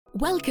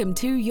Welcome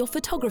to Your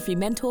Photography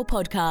Mentor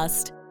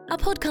podcast, a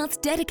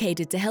podcast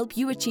dedicated to help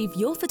you achieve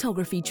your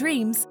photography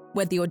dreams,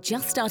 whether you're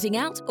just starting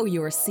out or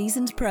you're a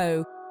seasoned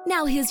pro.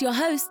 Now here's your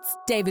hosts,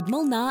 David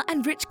Molnar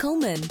and Rich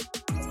Coleman.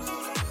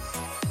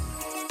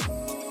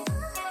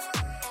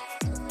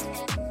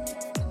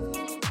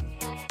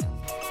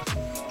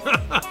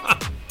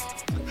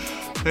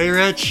 Hey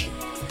Rich,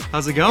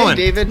 how's it going?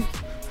 Hey David,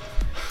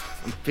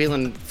 I'm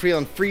feeling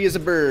free as a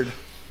bird.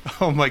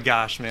 Oh my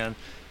gosh, man!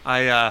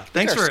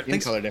 Thanks for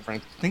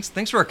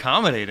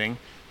accommodating.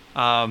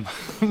 The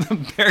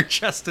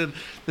bare-chested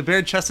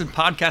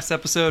podcast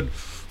episode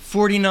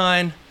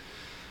 49.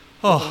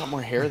 A lot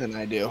more hair than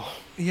I do.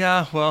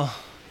 Yeah, well,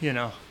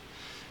 and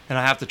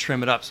I have to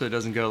trim it up so it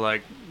doesn't go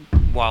like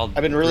wild.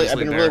 I've been really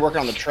working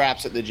on the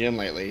traps at the gym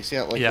lately. See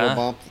that little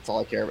bump? That's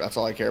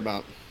all I care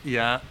about.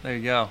 Yeah, there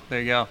you go.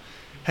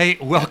 Hey,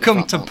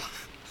 welcome to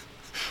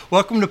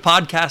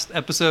podcast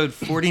episode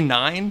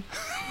 49.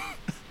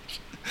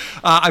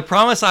 I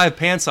promise I have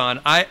pants on.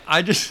 I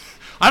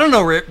don't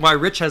know why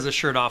Rich has his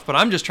shirt off, but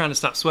I'm just trying to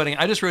stop sweating.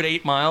 I just rode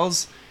 8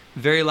 miles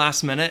very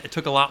last minute. It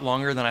took a lot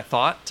longer than I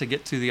thought to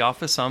get to the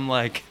office. So I'm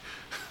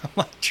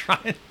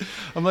trying.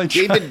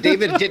 David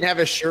didn't have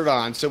his shirt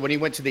on, so when he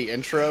went to the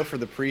intro for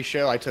the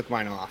pre-show, I took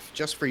mine off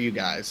just for you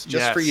guys,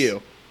 for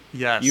you.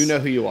 Yes. You know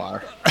who you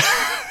are.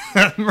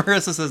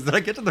 Marissa says, "Did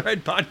I get to the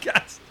right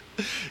podcast?"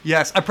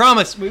 Yes, I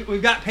promise.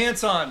 We've got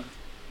pants on.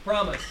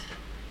 Promise.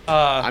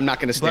 I'm not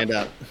going to stand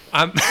up.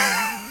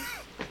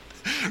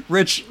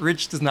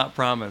 Rich does not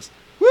promise.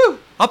 Woo!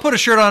 I'll put a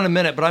shirt on in a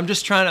minute, but I'm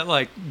just trying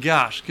to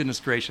gosh, goodness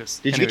gracious.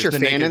 Did you get your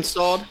fan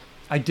installed?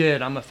 I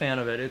did. I'm a fan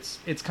of it.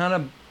 It's kind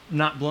of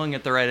not blowing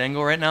at the right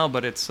angle right now,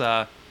 but it's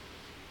I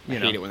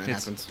hate it when that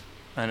happens.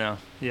 I know.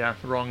 Yeah,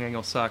 the wrong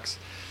angle sucks.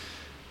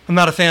 I'm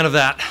not a fan of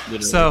that.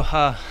 Literally. So,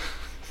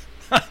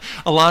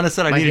 Alana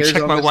said I need to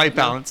check my white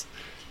balance.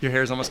 Your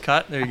hair's almost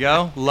cut. There you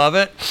go. Love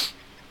it.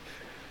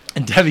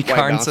 And Debbie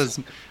Karn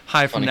says,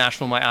 "Hi from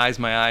Nashville. My eyes.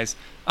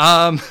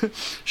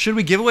 Should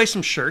we give away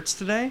some shirts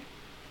today?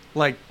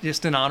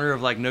 Just in honor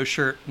of No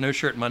Shirt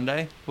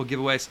Monday. We'll give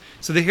away.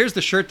 So here's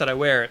the shirt that I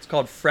wear. It's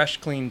called Fresh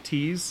Clean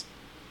Tees,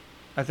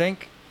 I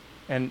think.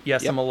 And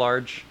yes, yep. I'm a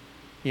large.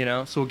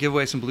 So we'll give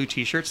away some blue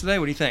T-shirts today.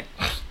 What do you think?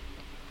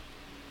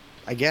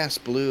 I guess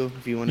blue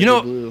if you want to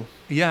do blue.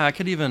 Yeah, I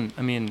could even.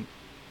 I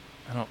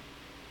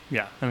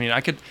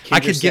could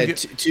give you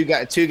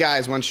two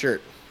guys, one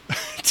shirt.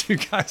 2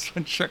 guys,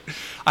 1 shirt.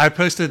 I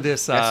posted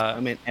this.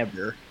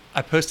 Ever.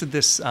 I posted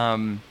this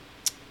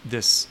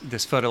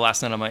this photo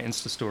last night on my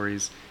Insta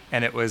stories,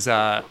 and it was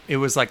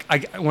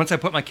once I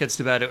put my kids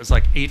to bed, it was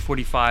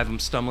 8:45. I'm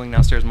stumbling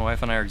downstairs. My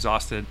wife and I are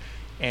exhausted,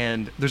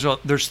 and there's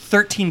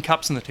 13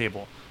 cups on the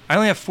table. I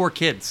only have 4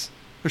 kids.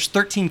 There's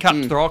 13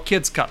 cups. They're all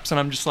kids cups, and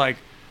I'm just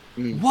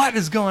what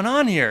is going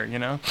on here?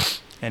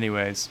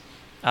 Anyways.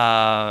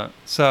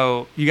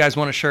 So you guys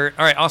want a shirt?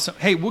 All right, awesome.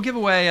 Hey, we'll give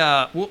away.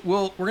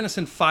 We're gonna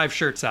send 5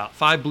 shirts out.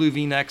 5 blue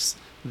V-necks.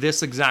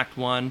 This exact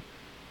one.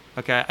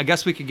 Okay, I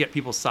guess we could get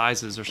people's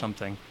sizes or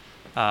something.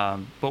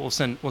 But we'll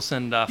send 5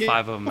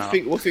 of them out.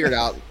 We'll figure it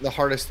out. The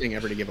hardest thing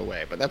ever to give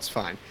away, but that's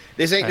fine.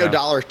 This ain't no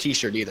dollar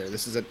T-shirt either.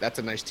 That's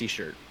a nice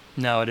T-shirt.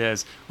 No, it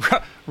is.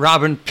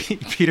 Robin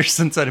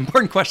Peterson said,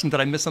 "Important question that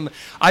I missed something.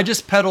 I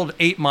just pedaled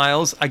 8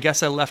 miles. I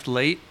guess I left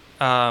late.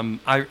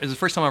 It's the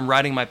first time I'm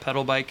riding my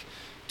pedal bike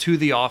to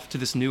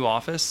this new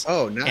office."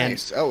 Oh,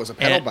 nice. It was a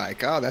pedal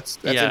bike. Oh, that's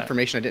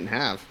information I didn't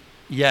have.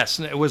 Yes,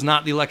 it was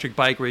not the electric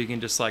bike where you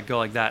can just go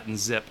like that and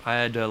zip. I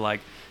had to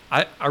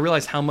I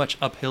realized how much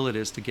uphill it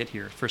is to get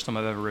here. First time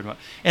I've ever ridden one.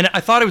 And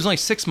I thought it was only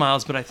 6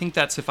 miles, but I think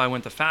that's if I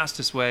went the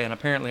fastest way, and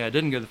apparently I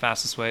didn't go the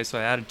fastest way, so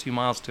I added 2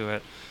 miles to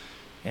it.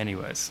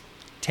 Anyways,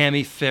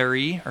 Tammy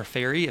Ferry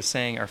is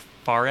saying, or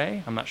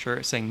Fare, I'm not sure,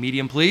 is saying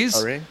medium please.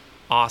 Fare.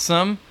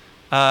 Awesome.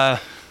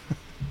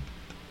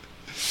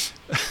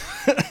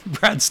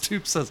 Brad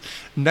Stoops says,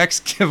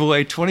 "Next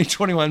giveaway,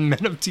 2021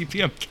 Men of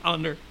TPM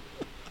calendar."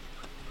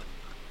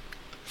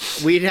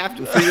 We'd have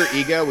to, for your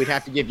ego, we'd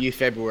have to give you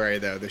February,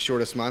 though. The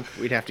shortest month,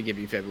 we'd have to give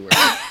you February.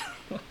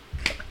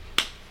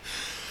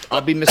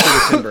 I'll be Mr.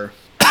 December.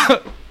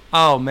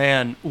 Oh,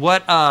 man.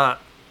 What's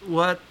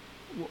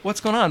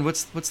going on?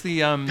 What's the,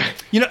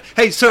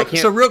 hey,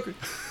 so real,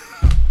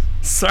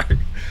 sorry,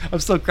 I'm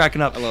still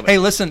cracking up. I love it. Hey,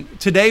 listen,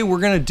 today we're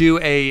going to do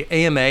a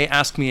AMA,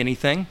 Ask Me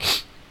Anything.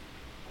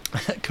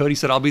 Cody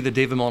said, "I'll be the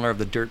David Molnar of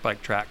the dirt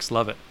bike tracks."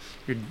 Love it.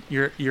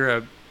 You're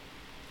a.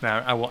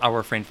 I'll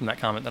refrain from that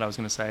comment that I was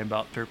going to say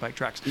about dirt bike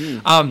tracks.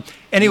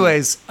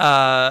 Anyways,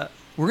 we're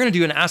going to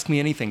do an Ask Me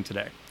Anything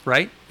today,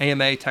 right?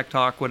 AMA, Tech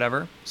Talk,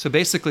 whatever. So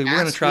basically, we're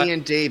going to try. Ask me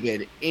and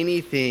David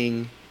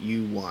anything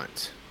you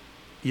want.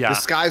 Yeah. The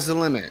sky's the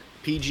limit.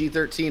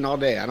 PG-13 all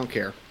day. I don't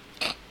care.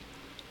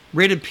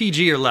 Rated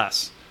PG or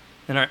less.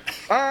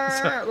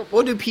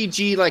 We'll do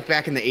PG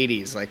back in the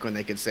 80s, when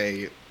they could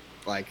say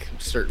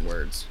certain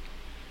words.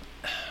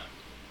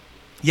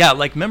 Yeah,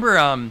 remember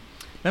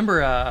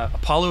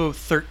Apollo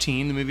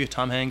 13, the movie with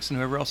Tom Hanks and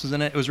whoever else was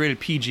in it? It was rated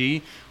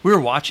PG. We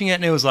were watching it,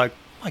 and it was oh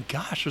my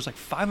gosh, there's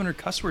 500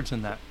 cuss words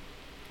in that.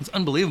 It's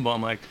unbelievable.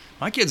 I'm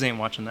my kids ain't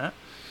watching that.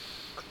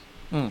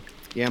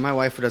 Yeah, my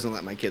wife doesn't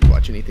let my kids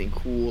watch anything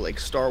cool like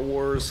Star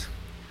Wars.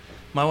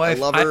 My wife,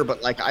 I love her,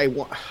 but like I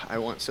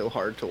want so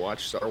hard to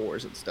watch Star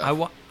Wars and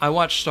stuff. I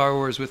watched Star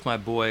Wars with my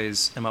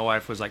boys, and my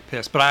wife was like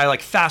pissed. But I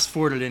like fast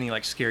forwarded any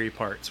like scary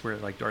parts where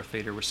like Darth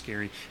Vader was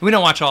scary. And we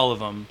don't watch all of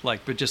them,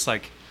 like, but just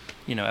like,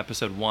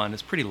 episode 1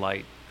 is pretty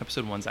light.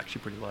 Episode 1's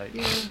actually pretty light.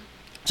 Yeah.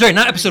 Sorry,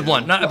 not episode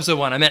 1. Not episode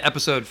 1. I meant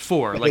episode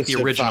 4, like the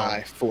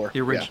original. 4. The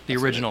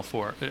original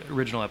 4.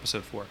 Original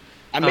episode 4.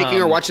 I'm making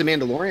her watch The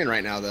Mandalorian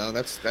right now, though.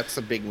 That's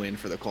a big win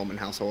for the Coleman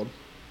household.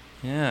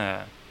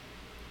 Yeah.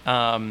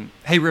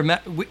 Hey,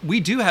 we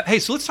do have. Hey,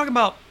 so let's talk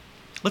about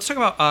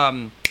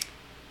TPM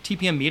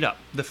Meetup,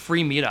 the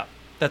free meetup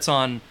that's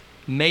on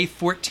May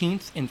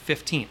 14th and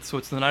 15th. So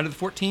it's the night of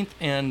the 14th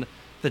and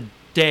the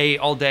day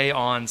all day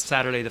on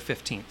Saturday the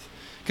 15th.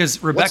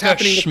 Because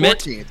Rebecca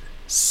Schmidt,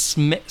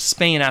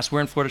 Spain asked, where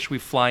in Florida should we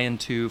fly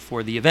into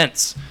for the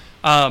events?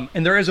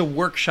 And there is a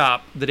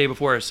workshop the day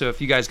before. So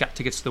if you guys got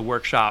tickets to the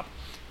workshop,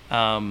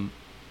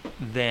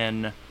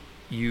 then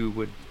you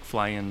would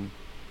fly in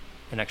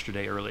an extra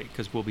day early,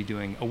 because we'll be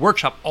doing a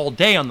workshop all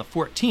day on the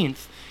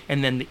 14th,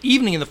 and then the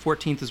evening of the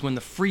 14th is when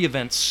the free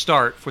events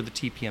start for the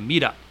TPM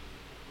meetup.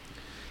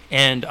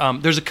 And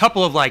there's a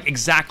couple of like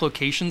exact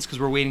locations, because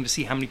we're waiting to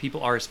see how many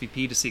people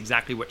RSVP to see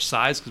exactly which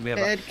size, because we have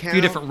a few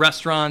different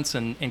restaurants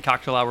and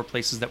cocktail hour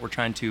places that we're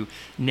trying to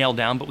nail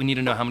down, but we need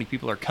to know how many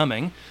people are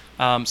coming.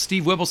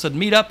 Steve Wibble said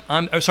meetup.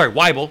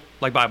 Weibel,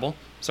 like Bible.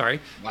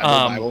 Sorry.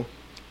 Bible.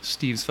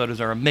 Steve's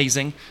photos are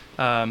amazing.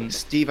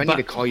 Steve, I need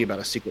to call you about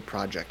a secret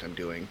project I'm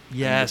doing.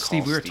 Yeah,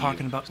 Steve, we were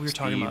talking about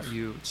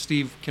you.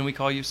 Steve, can we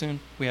call you soon?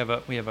 We have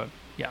a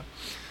yeah.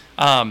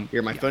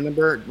 Here, my phone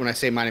number, when I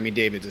say mine, I mean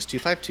David's, is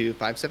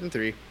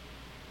 252-573.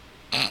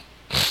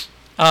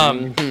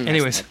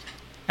 Anyways,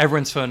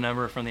 everyone's phone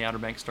number from the Outer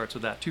Banks starts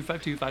with that,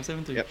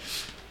 252-573. Yep.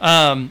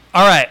 All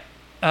right.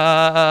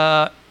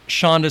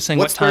 Shonda's saying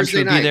what time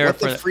should we be there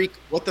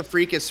What the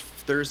freak is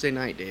Thursday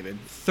night, David?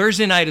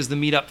 Thursday night is the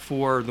meetup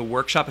for the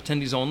workshop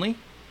attendees only.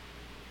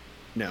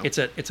 No. It's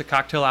a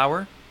cocktail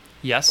hour.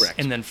 Yes. Correct.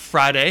 And then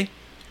Friday,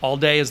 all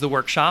day is the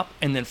workshop.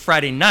 And then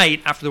Friday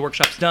night, after the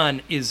workshop's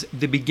done, is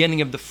the beginning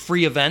of the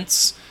free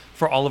events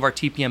for all of our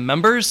TPM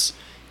members.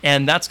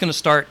 And that's going to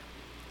start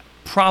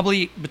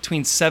probably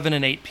between 7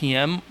 and 8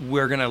 p.m.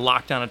 We're going to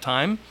lock down a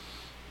time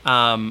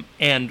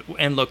and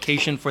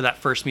location for that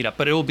first meetup.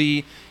 But it will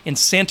be in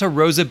Santa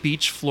Rosa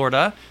Beach,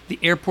 Florida. The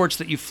airports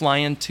that you fly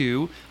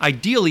into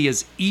ideally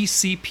is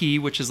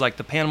ECP, which is like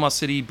the Panama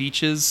City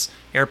Beaches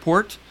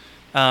Airport.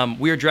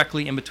 We are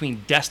directly in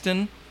between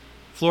Destin,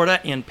 Florida,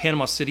 and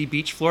Panama City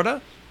Beach,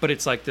 Florida. But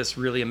it's like this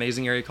really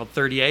amazing area called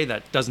 30A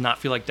that does not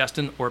feel like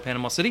Destin or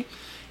Panama City.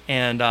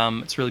 And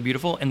it's really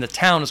beautiful. And the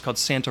town is called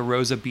Santa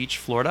Rosa Beach,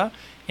 Florida.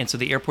 And so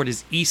the airport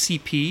is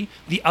ECP.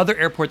 The other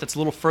airport that's a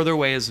little further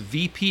away is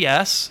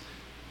VPS.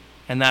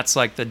 And that's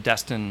like the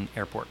Destin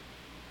airport.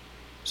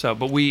 So,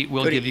 but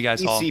we'll give you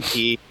guys all.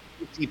 ECP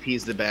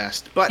is the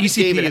best. But ECP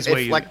David, is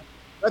way like,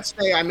 let's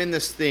say I'm in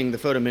this thing, the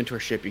photo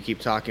mentorship you keep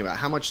talking about.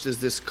 How much does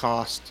this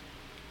cost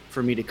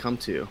for me to come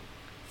to?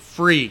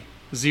 Free.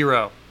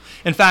 $0.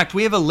 In fact,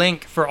 we have a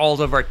link for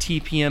all of our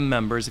TPM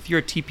members. If you're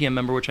a TPM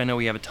member, which I know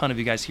we have a ton of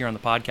you guys here on the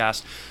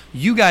podcast,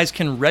 you guys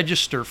can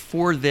register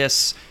for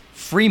this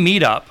free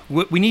meetup.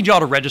 We need y'all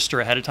to register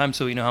ahead of time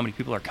so we know how many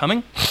people are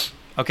coming.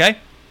 Okay?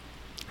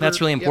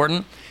 That's really important.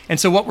 Yep. And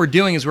so what we're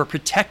doing is we're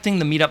protecting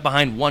the meetup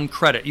behind 1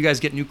 credit. You guys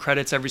get new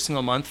credits every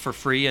single month for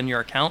free in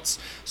your accounts.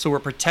 So we're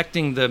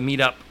protecting the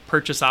meetup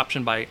purchase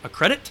option by a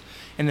credit.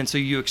 And then so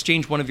you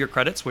exchange one of your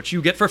credits, which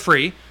you get for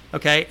free,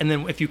 okay? And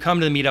then if you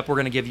come to the meetup, we're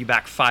going to give you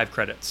back 5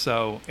 credits.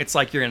 So it's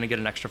like you're going to get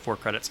an extra 4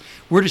 credits.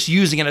 We're just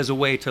using it as a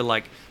way to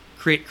like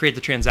create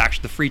the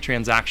transaction, the free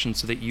transaction,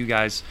 so that you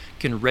guys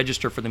can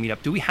register for the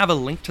meetup. Do we have a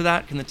link to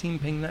that? Can the team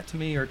ping that to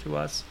me or to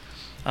us?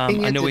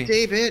 I know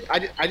David.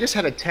 I just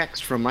had a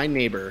text from my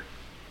neighbor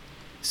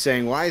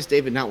saying, "Why is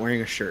David not wearing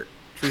a shirt?"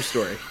 True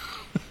story.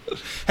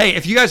 Hey,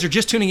 if you guys are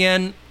just tuning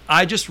in,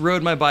 I just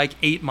rode my bike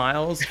 8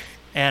 miles.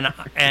 And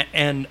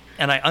I'm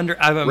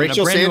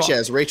Rachel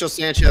Sanchez. Rachel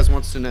Sanchez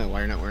wants to know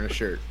why you're not wearing a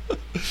shirt.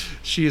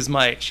 she's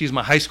my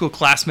high school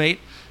classmate,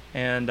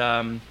 and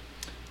I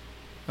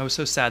was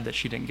so sad that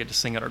she didn't get to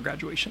sing at our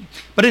graduation.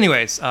 But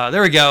anyways,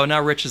 there we go.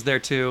 Now Rich is there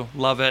too.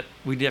 Love it.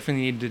 We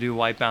definitely need to do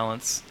white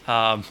balance.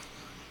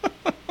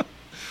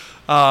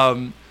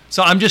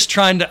 So I'm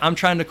trying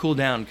to cool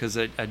down because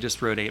I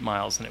just rode 8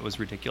 miles and it was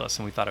ridiculous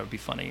and we thought it would be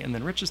funny. And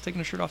then Rich is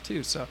taking a shirt off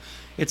too. So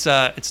it's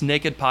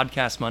Naked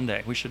Podcast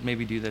Monday. We should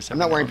maybe do this. I'm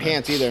not wearing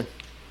pants either.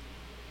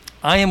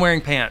 I am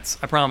wearing pants.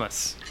 I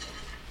promise.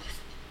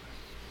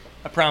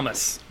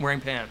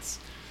 Wearing pants.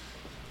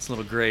 This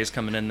little gray is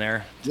coming in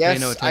there. Yes,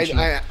 no attention.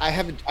 I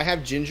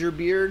have ginger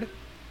beard,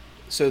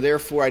 so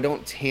therefore I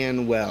don't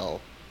tan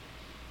well.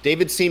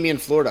 David's seen me in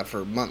Florida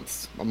for a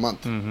month.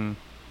 Mm-hmm.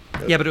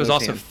 Yeah, but it was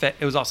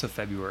also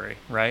February,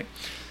 right?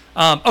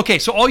 Okay,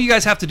 so all you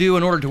guys have to do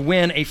in order to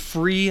win a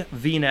free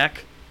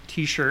V-neck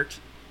T-shirt,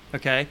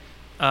 okay,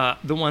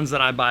 the ones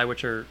that I buy,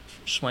 which are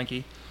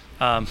swanky,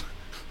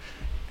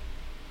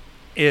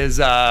 is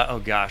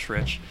oh gosh,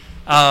 Rich,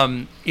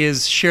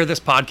 is share this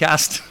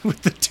podcast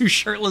with the two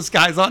shirtless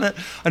guys on it.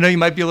 I know you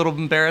might be a little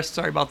embarrassed.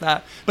 Sorry about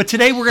that. But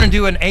today we're going to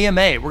do an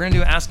AMA. We're going to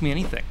do Ask Me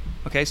Anything.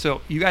 Okay,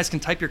 so you guys can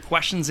type your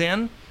questions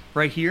in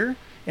right here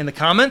in the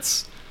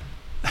comments.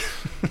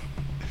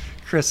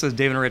 Chris says,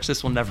 David and Rich,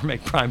 this will never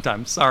make prime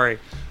time. Sorry.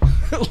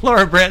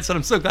 Laura Brandt said,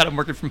 I'm so glad I'm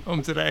working from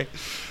home today.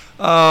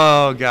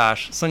 Oh,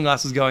 gosh.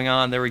 Sunglasses going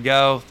on. There we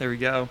go. There we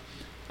go.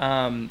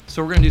 So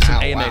we're going to do some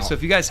AMA. Wow. So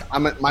if you guys...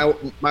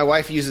 my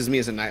wife uses me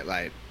as a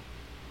nightlight.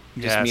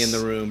 Just me in the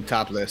Yes. room,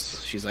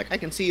 topless. She's like, I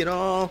can see it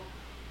all.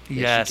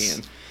 Yes. She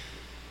can.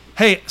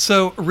 Hey,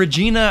 so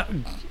Regina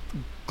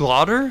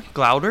Glauder,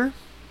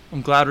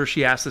 I'm Glauder,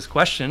 she asked this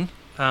question.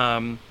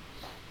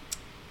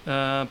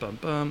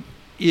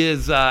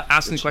 Is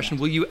asking the question,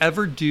 will you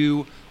ever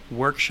do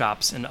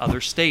workshops in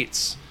other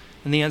states?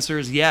 And the answer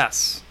is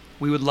yes.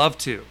 We would love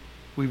to.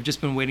 We've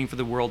just been waiting for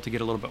the world to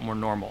get a little bit more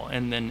normal.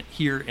 And then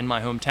here in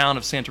my hometown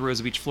of Santa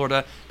Rosa Beach,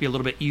 Florida, be a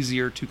little bit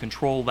easier to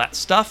control that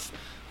stuff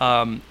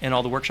and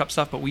all the workshop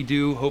stuff. But we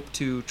do hope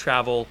to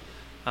travel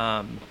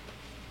in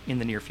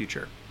the near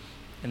future.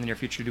 In the near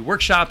future, to do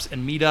workshops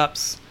and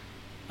meetups.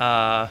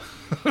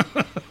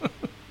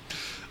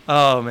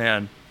 Oh,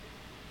 man.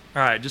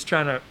 All right, just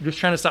trying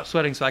to stop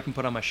sweating so I can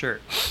put on my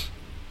shirt.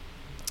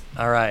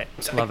 All right,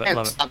 love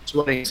it. Stop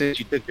sweating since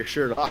you took your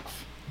shirt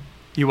off.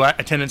 You what?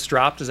 Attendance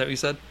dropped? Is that what you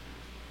said?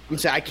 I'm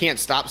saying I can't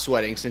stop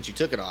sweating since you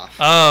took it off.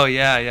 Oh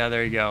yeah.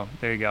 There you go.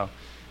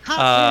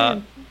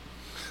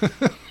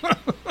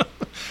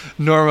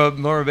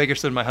 Norma Baker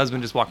said, my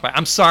husband just walked by.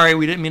 I'm sorry,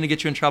 we didn't mean to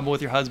get you in trouble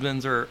with your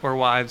husbands or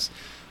wives,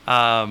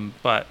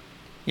 but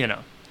you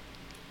know.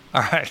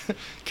 All right.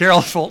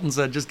 Carol Fulton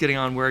said, just getting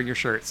on wearing your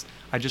shirts.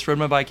 I just rode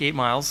my bike 8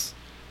 miles,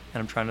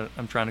 and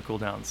I'm trying to cool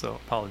down, so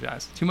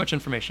apologize. Too much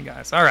information,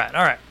 guys. All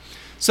right.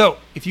 So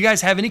if you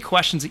guys have any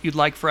questions that you'd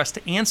like for us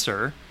to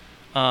answer,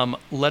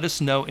 let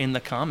us know in the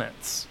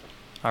comments.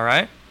 All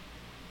right?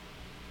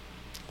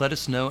 Let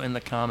us know in the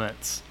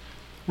comments.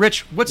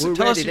 Rich, We're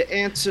ready to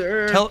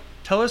answer.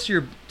 Tell us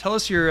your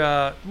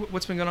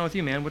what's been going on with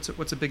you, man?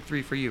 What's a big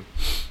 3 for you?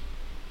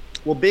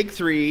 Well, big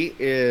 3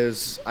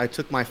 is I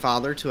took my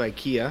father to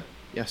IKEA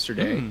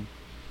yesterday.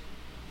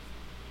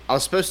 I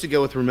was supposed to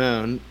go with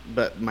Ramon,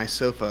 but my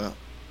sofa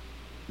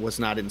was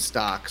not in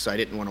stock, so I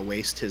didn't want to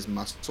waste his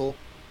muscle.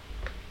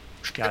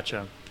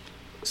 Gotcha.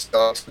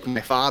 So I took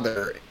my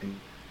father, and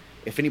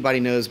if anybody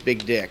knows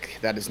Big Dick,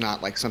 that is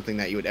not like something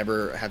that you would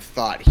ever have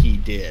thought he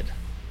did.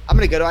 I'm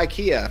going to go to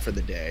IKEA for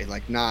the day,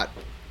 like not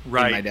in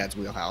my dad's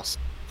wheelhouse.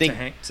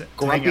 Think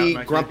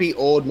grumpy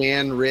old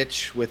man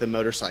Rich with a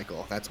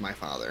motorcycle. That's my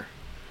father.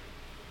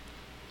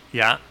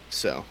 Yeah.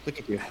 So look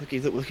at you.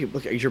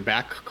 Look. Is your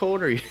back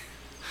cold? Or you?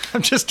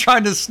 I'm just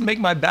trying to make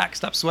my back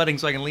stop sweating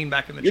so I can lean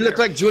back in the chair. You look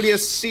like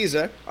Julius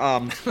Caesar.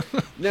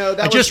 No,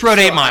 I just rode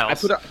 8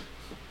 miles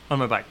on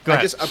my bike. Go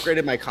ahead. I just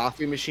upgraded my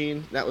coffee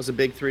machine. That was a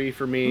big 3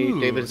 for me.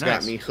 Ooh, David's got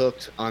nice. me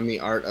hooked on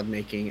the art of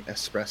making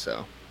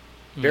espresso.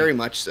 Very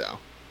much so.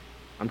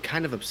 I'm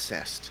kind of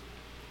obsessed.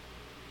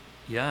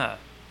 Yeah.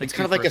 It's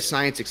kind of like a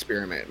science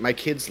experiment. My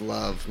kids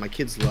love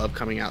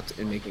coming out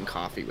and making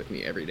coffee with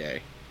me every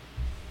day.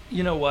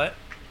 You know what?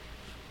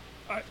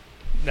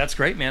 That's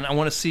great, man. I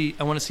want to see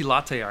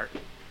latte art.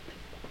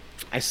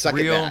 I suck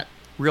at that.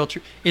 Real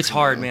true. It's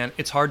hard, man.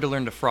 It's hard to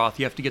learn to froth.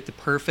 You have to get the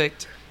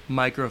perfect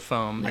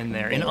microfoam in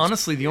there. And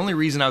honestly, the only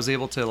reason I was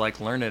able to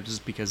learn it is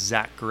because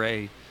Zach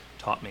Gray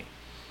taught me.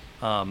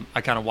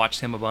 I kind of watched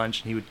him a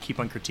bunch, and he would keep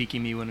on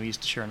critiquing me when we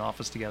used to share an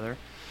office together.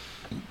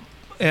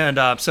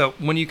 And so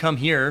when you come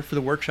here for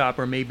the workshop,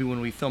 or maybe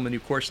when we film a new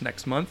course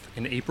next month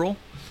in April,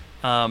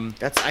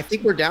 I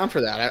think we're down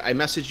for that. I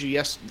messaged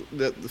you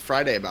the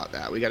Friday about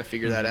that. We got to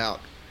figure that out.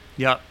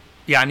 Yeah.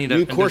 I need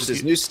new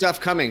courses, new stuff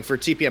coming for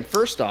TPM.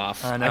 First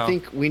off, I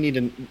think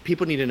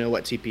people need to know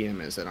what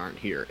TPM is that aren't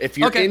here. If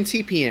you're in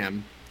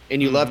TPM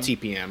and you love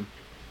TPM,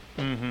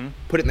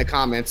 put it in the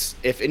comments.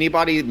 If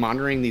anybody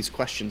monitoring these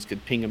questions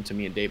could ping them to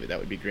me and David, that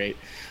would be great.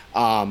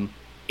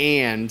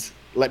 And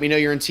let me know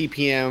you're in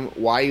TPM,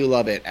 why you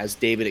love it, as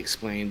David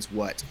explains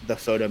what the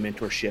photo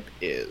mentorship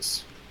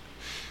is.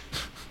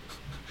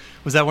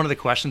 Was that one of the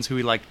questions who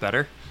we liked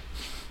better?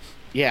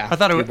 Yeah, I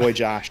thought your boy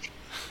Josh.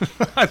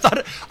 I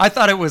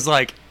thought it was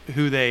like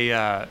who they.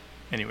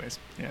 Anyways,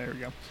 yeah, there we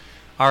go.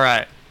 All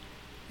right,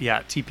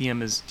 yeah,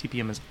 TPM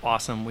is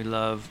awesome. We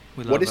love.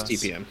 What is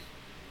TPM?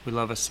 We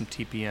love us some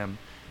TPM.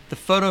 The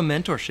Photo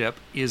Mentorship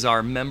is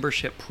our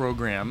membership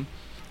program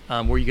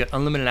where you get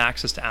unlimited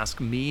access to ask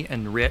me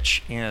and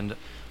Rich and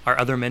our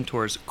other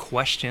mentors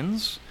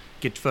questions,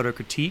 get photo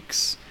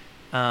critiques,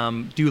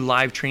 do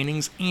live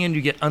trainings, and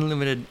you get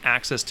unlimited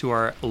access to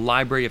our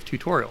library of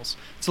tutorials.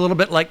 It's a little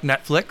bit like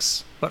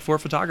Netflix, but for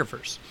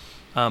photographers,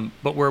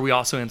 but where we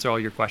also answer all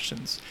your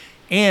questions.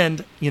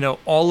 And,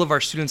 all of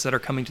our students that are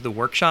coming to the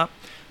workshop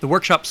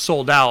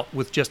sold out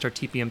with just our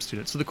TPM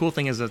students. So the cool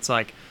thing is it's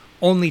like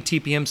only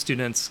TPM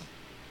students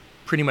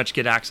pretty much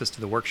get access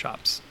to the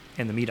workshops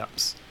and the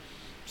meetups.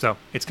 So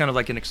it's kind of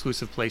like an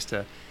exclusive place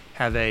to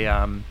have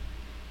a,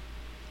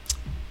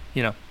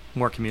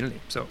 more community.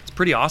 So it's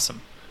pretty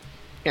awesome.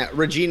 Yeah,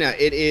 Regina,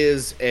 it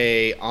is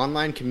a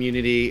online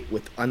community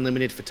with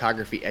unlimited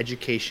photography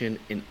education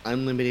and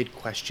unlimited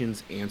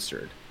questions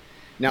answered.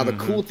 Now, the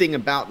cool thing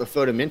about the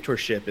photo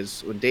mentorship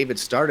is when David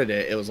started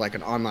it, it was like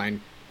an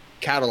online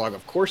catalog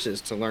of courses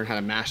to learn how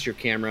to master your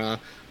camera,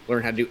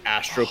 learn how to do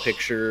astro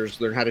pictures,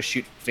 learn how to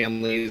shoot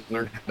families,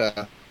 learn how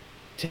to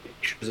take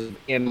pictures of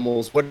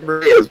animals,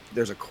 whatever it is,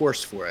 there's a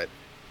course for it.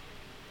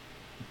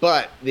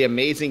 But the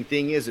amazing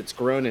thing is it's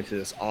grown into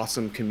this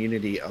awesome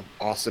community of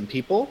awesome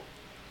people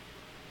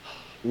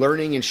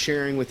learning and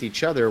sharing with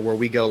each other, where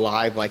we go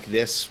live like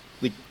this,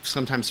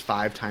 sometimes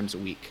 5 times a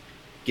week,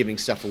 giving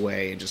stuff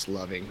away and just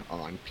loving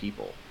on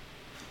people.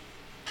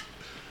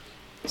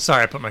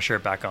 Sorry, I put my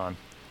shirt back on.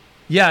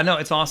 Yeah, no,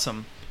 it's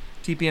awesome.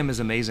 TPM is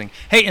amazing.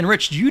 Hey, and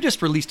Rich, you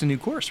just released a new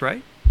course,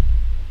 right?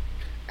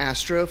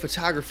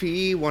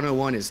 Astrophotography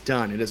 101 is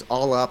done. It is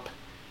all up.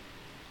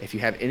 If you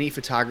have any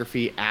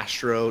photography,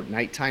 astro,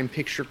 nighttime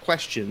picture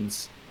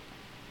questions,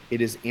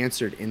 it is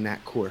answered in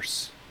that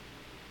course.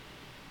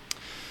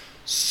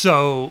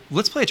 So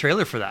let's play a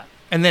trailer for that.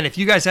 And then if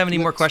you guys have any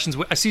more questions,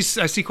 I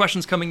see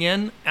questions coming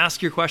in.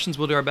 Ask your questions.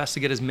 We'll do our best to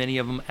get as many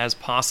of them as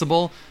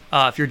possible.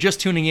 If you're just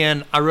tuning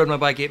in, I rode my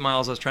bike 8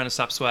 miles. I was trying to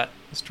stop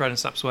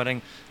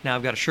sweating. Now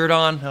I've got a shirt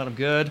on. Now I'm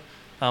good.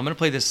 I'm going to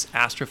play this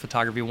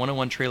Astrophotography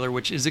 101 trailer,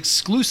 which is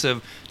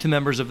exclusive to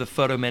members of the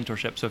Photo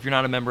Mentorship. So if you're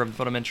not a member of the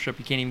Photo Mentorship,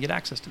 you can't even get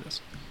access to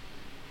this.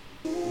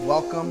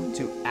 Welcome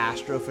to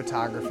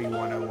Astrophotography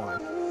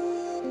 101.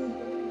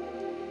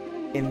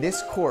 In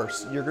this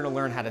course, you're going to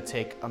learn how to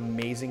take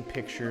amazing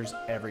pictures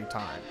every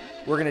time.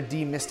 We're going to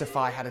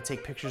demystify how to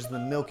take pictures of the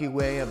Milky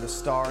Way, of the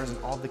stars,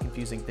 and all the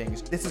confusing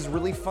things. This is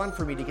really fun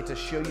for me to get to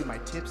show you my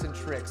tips and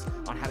tricks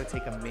on how to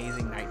take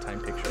amazing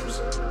nighttime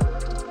pictures.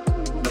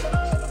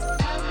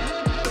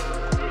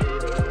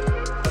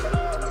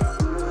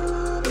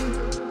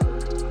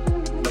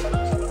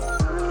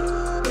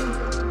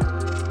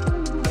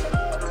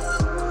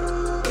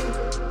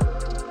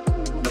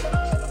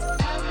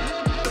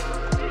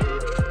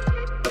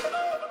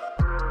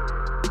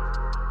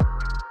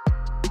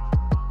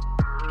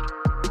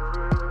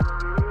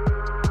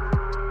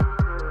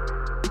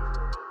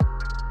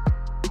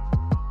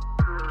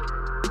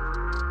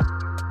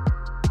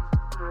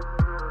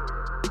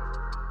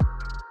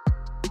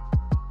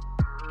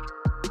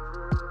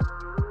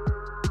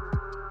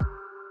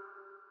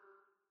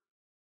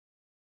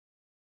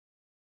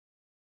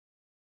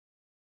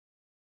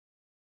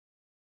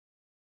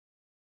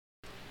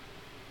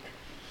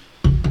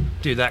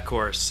 Dude, that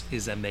course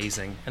is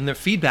amazing. And the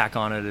feedback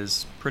on it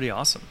is pretty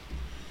awesome.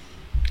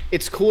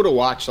 It's cool to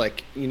watch.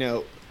 Like, you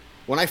know,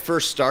 when I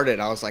first started,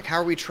 I was like, how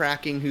are we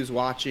tracking who's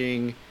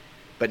watching?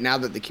 But now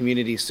that the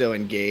community is so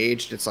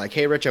engaged, it's like,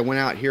 hey, Rich, I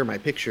went out, here are my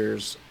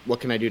pictures.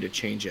 What can I do to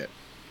change it?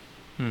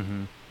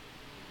 Mm-hmm.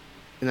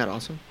 Isn't that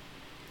awesome?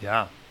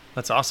 Yeah,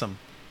 that's awesome.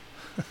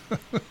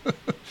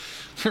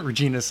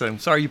 Regina said, I'm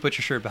sorry you put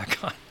your shirt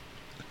back on.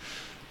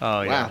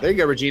 Oh, yeah. Wow, there you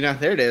go, Regina.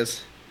 There it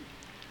is.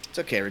 It's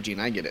okay,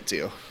 Regina. I get it,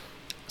 too.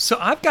 So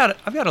I've got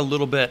a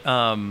little bit.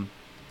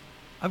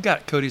 I've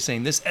got Cody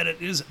saying this edit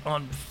is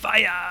on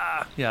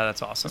fire. Yeah,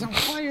 that's awesome.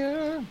 It's on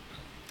fire.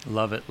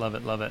 Love it.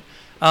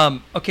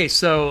 Okay,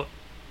 so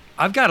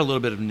I've got a little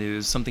bit of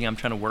news, something I'm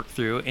trying to work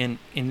through, and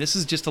this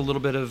is just a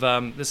little bit of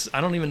this. I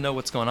don't even know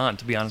what's going on,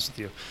 to be honest with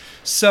you.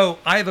 So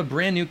I have a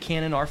brand new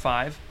Canon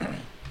R5.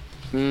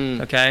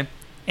 Okay,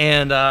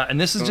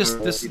 and this is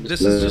just this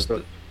is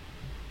just.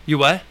 You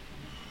what?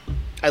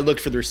 I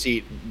looked for the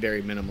receipt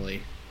very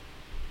minimally.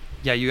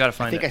 Yeah, you got to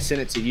find it. I sent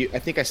it to you. I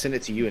think I sent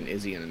it to you and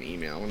Izzy in an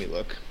email. Let me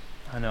look.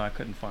 I know, I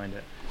couldn't find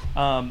it.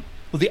 Well,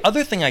 the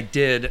other thing I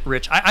did,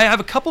 Rich, I have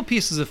a couple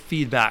pieces of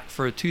feedback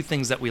for 2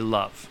 things that we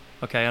love.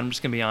 Okay, I'm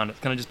just going to be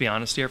honest. Can I just be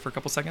honest here for a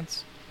couple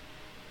seconds?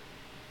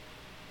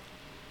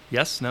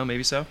 Yes? No?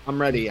 Maybe so? I'm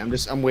ready. I'm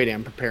waiting.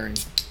 I'm preparing.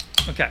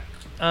 Okay.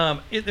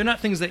 They're not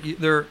things that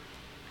they're a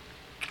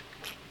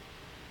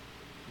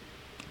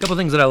couple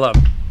things that I love.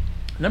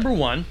 Number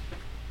 1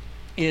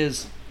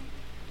 is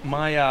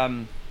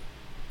my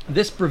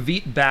this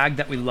Brevite bag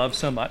that we love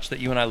so much, that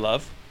you and I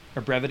love,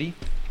 or Brevity.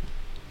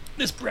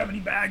 This Brevity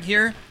bag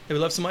here that we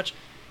love so much.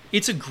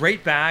 It's a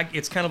great bag.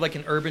 It's kind of like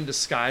an urban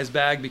disguise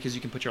bag because you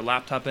can put your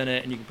laptop in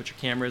it and you can put your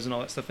cameras and all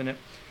that stuff in it.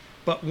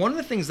 But one of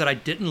the things that I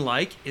didn't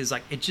like is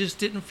like it just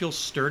didn't feel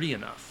sturdy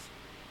enough.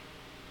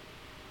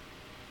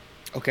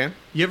 Okay.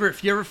 You ever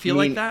feel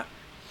like that?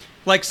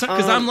 Like,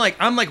 because I'm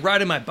like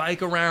riding my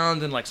bike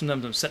around, and like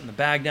sometimes I'm setting the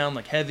bag down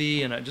like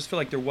heavy, and I just feel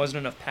like there wasn't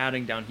enough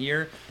padding down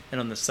here and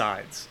on the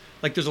sides.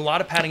 Like there's a lot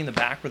of padding in the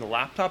back where the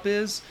laptop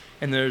is,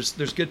 and there's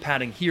good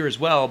padding here as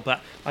well, but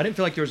I didn't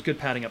feel like there was good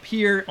padding up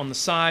here on the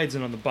sides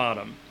and on the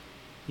bottom.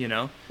 You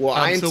know? Well,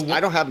 I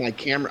don't have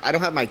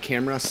my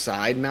camera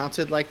side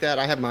mounted like that.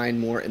 I have mine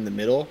more in the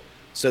middle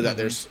so that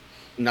there's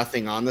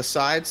nothing on the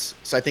sides.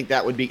 So I think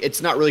that would be,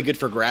 it's not really good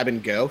for grab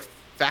and go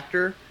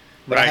factor.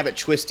 But right. I have it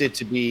twisted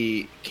to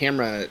be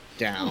camera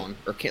down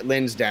or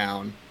lens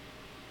down.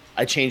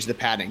 I changed the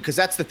padding because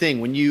that's the thing.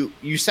 When you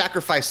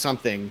sacrifice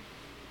something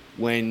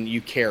when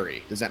you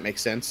carry, does that make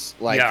sense?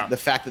 Like the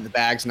fact that the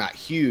bag's not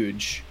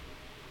huge,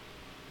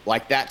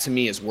 Like that to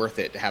me is worth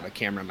it to have a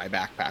camera in my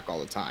backpack all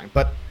the time.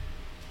 But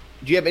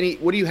do you have any?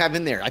 What do you have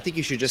in there? I think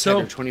you should just have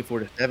your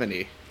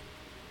 24-70.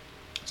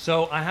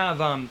 So I have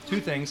 2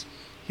 things.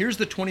 Here's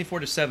the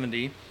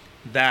 24-70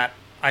 that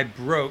I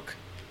broke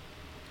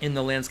in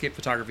the landscape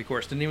photography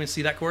course. Didn't anyone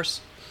see that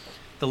course?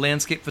 The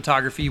landscape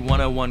photography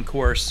 101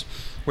 course,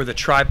 where the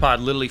tripod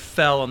literally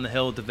fell on the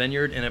hill at the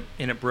vineyard and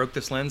it broke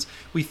this lens.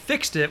 We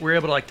fixed it. We were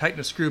able to like tighten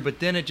the screw, but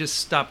then it just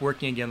stopped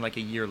working again like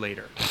a year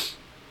later.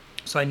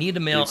 So I need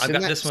to mail. I've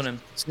got this one in.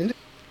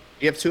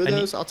 You have 2 of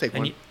those? I'll take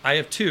one. I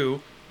have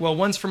 2. Well,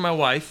 one's for my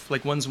wife.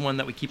 Like one's one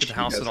that we keep at the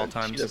house at all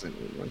times. She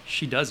doesn't need one.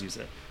 She does use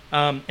it.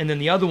 And then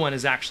the other one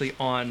is actually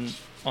on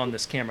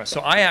this camera.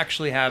 So I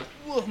actually have.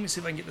 Well, let me see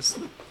if I can get this.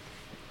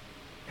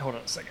 Hold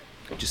on a second.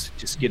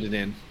 Just get it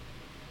in.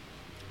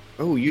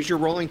 Oh, use your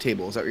rolling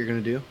table. Is that what you're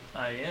gonna do?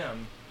 I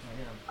am.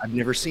 I've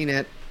never seen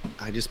it.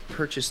 I just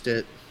purchased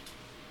it.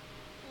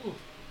 Ooh,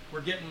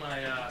 we're getting my.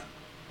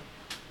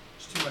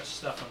 There's too much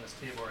stuff on this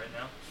table right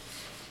now.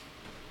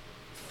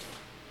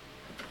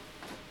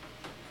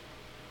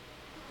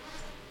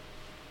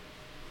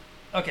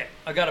 Okay,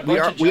 I got a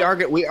bunch we are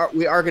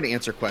going to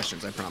answer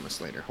questions. I promise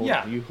later. Hold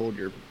on. You hold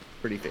your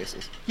pretty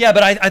faces. Yeah,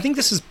 but I think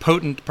this is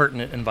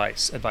pertinent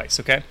advice.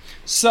 Okay,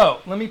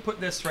 so let me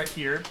put this right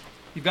here.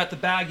 You've got the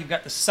bag. You've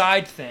got the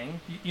side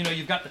thing. You know,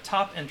 you've got the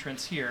top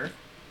entrance here,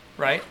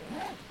 right?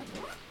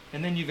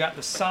 And then you've got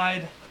the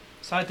side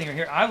thing right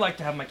here. I like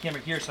to have my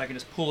camera here so I can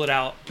just pull it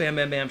out, bam,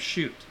 bam, bam,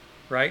 shoot,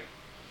 right?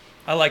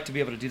 I like to be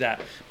able to do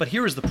that. But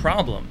here is the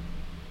problem.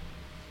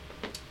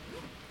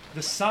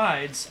 The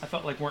sides I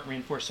felt like weren't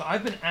reinforced, so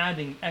I've been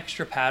adding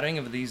extra padding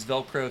of these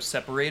Velcro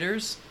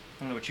separators.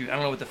 I don't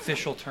know what the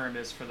official term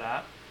is for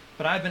that,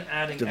 but I've been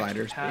adding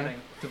extra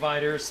padding,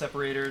 dividers,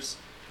 separators.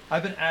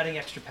 I've been adding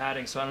extra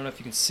padding, so I don't know if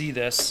you can see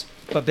this,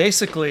 but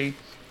basically,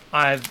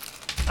 I've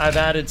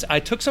added.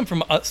 I took some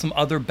from some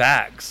other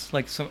bags,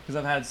 because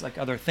I've had like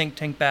other think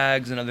tank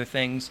bags and other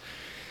things,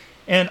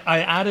 and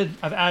I've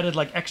added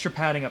like extra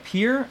padding up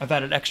here. I've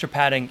added extra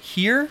padding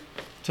here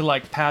to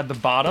like pad the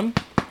bottom.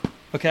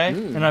 Okay,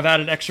 and I've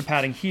added extra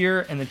padding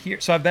here and then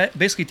here. So I've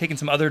basically taken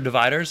some other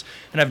dividers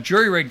and I've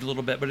jury-rigged a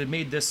little bit, but it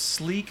made this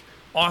sleek,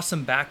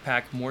 awesome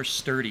backpack more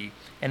sturdy.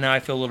 And now I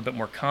feel a little bit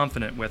more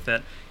confident with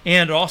it.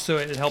 And also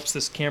it helps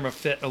this camera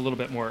fit a little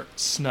bit more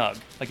snug.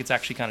 Like it's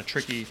actually kind of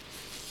tricky.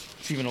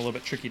 It's even a little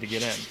bit tricky to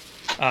get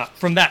in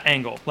from that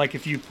angle. Like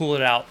if you pull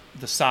it out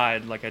the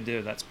side like I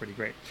do, that's pretty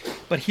great.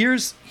 But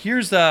here's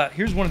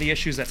one of the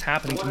issues that's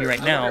happening to me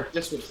right now. I wonder if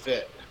this would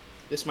fit.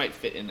 This might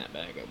fit in that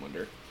bag, I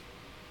wonder.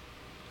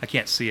 I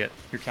can't see it.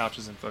 Your couch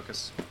is in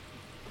focus.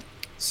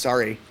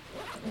 Sorry.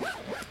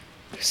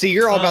 See,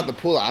 you're all about the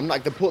pull out. I'm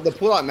like the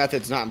pull out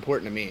method's not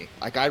important to me.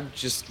 Like I'd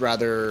just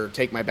rather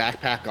take my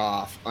backpack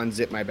off,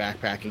 unzip my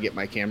backpack, and get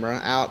my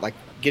camera out. Like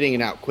getting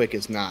it out quick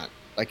is not.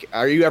 Like,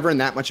 are you ever in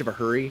that much of a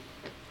hurry?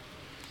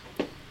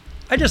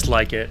 I just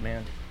like it,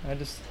 man.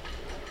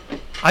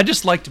 I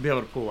just like to be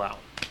able to pull out,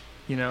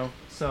 you know.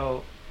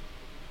 So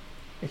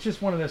it's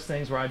just one of those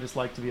things where I just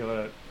like to be able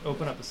to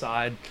open up the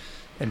side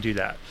and do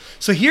that.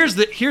 So here's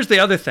the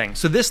other thing.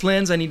 So this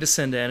lens I need to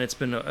send in.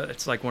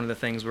 It's like one of the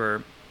things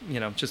where, you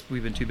know, just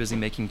we've been too busy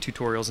making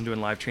tutorials and doing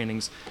live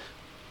trainings.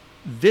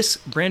 This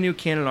brand new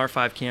Canon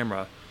R5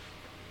 camera,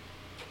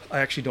 I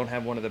actually don't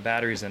have one of the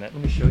batteries in it.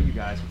 Let me show you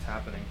guys what's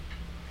happening.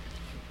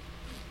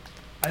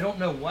 I don't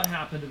know what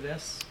happened to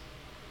this.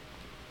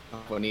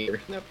 Not one either.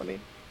 Isn't that funny?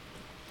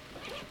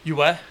 You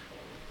what?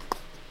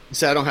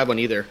 So I don't have one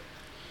either.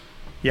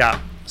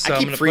 Yeah. So I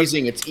keep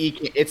freezing.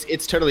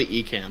 It's totally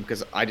Ecamm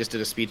because I just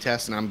did a speed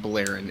test and I'm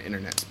blaring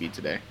internet speed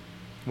today.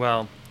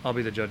 Well, I'll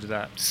be the judge of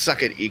that.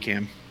 Suck it,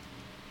 Ecamm.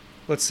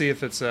 Let's see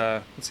if it's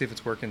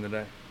working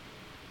today.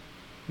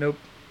 Nope.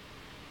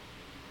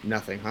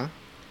 Nothing, huh?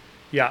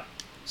 Yeah.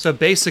 So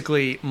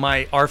basically,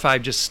 my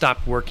R5 just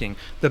stopped working.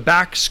 The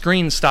back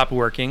screen stopped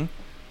working.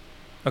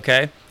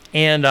 Okay.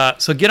 And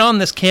so get on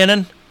this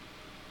Canon.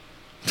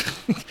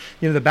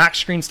 You know, the back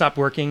screen stopped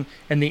working,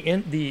 and the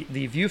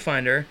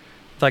viewfinder,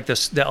 like the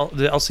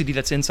LCD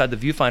that's inside the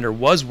viewfinder,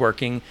 was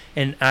working.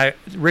 And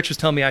Rich was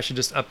telling me I should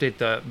just update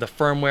the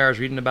firmware. I was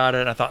reading about it,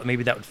 and I thought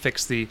maybe that would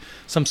fix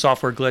some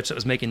software glitch that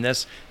was making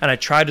this. And I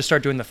tried to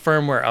start doing the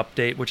firmware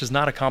update, which is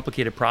not a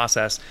complicated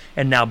process.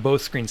 And now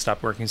both screens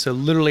stopped working. So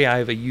literally, I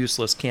have a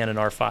useless Canon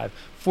R5,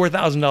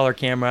 $4,000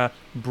 camera,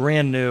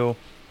 brand new,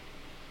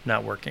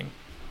 not working.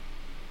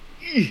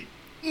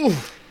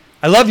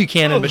 I love you,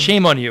 Canon, but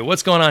shame on you.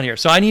 What's going on here?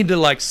 So I need to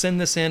like send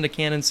this in to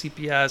Canon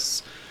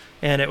CPS,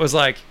 and it was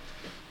like,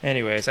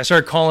 anyways, I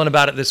started calling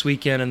about it this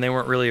weekend, and they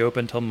weren't really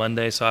open until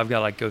Monday, so I've got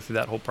to like go through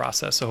that whole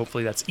process. So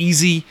hopefully that's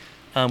easy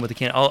with the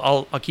Canon.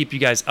 I'll keep you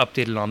guys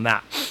updated on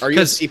that. Are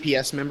you a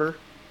CPS member?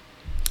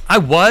 I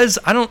was.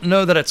 I don't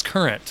know that it's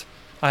current.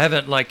 I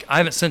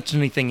haven't sent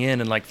anything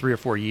in like 3 or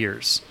 4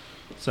 years,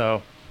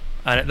 so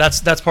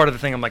that's part of the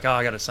thing. I'm like,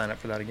 I got to sign up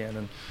for that again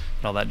and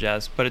all that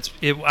jazz. But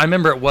I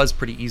remember it was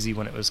pretty easy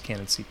when it was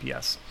Canon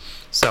CPS.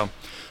 So,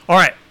 all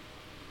right.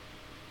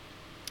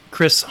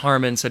 Chris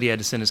Harmon said he had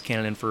to send his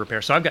Canon in for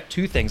repair. So I've got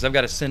 2 things. I've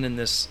got to send in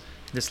this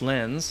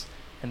lens,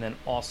 and then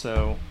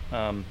also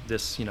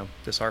this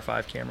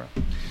R5 camera.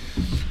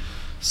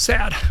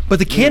 Sad, but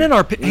the Canon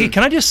RP. Hey,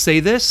 can I just say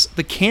this?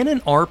 The Canon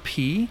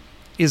RP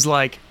is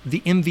like the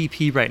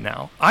MVP right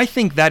now. I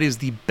think that is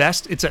the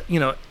best. It's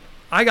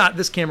I got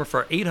this camera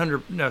for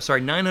 $900,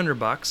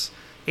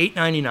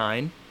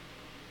 $899,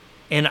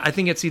 and I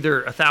think it's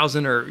either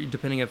 $1,000 or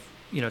depending if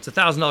it's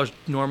 $1,000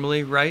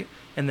 normally, right?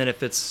 And then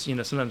if it's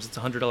sometimes it's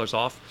 $100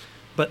 off.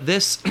 But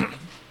this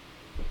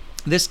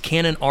this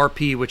Canon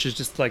RP, which is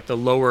just like the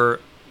lower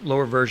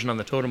version on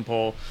the totem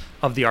pole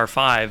of the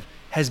R5,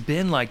 has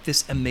been like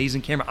this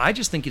amazing camera. I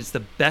just think it's the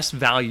best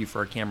value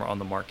for a camera on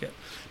the market.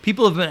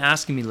 People have been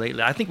asking me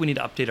lately. I think we need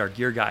to update our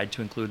gear guide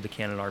to include the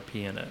Canon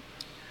RP in it.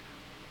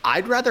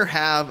 I'd rather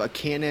have a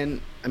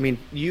Canon. I mean,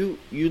 you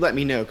let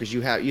me know because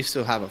you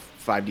still have a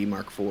 5D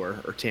Mark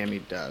IV, or Tammy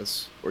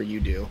does, or you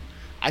do.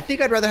 I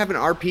think I'd rather have an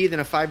RP than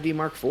a 5D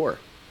Mark IV.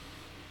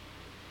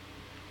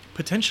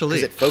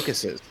 Potentially.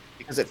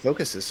 Because it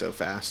focuses so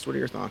fast. What are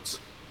your thoughts?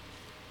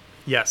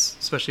 Yes,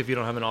 especially if you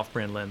don't have an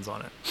off-brand lens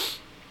on it.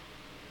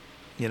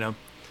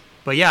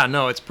 But yeah,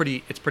 no, it's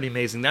pretty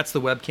amazing. That's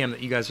the webcam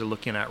that you guys are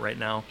looking at right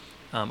now.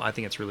 I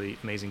think it's really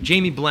amazing.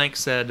 Jamie Blank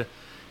said,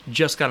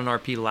 just got an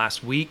RP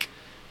last week.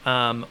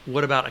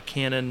 What about a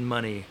Canon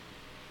Money?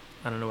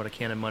 I don't know what a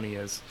Canon Money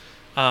is.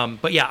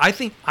 But yeah, I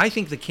think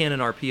the Canon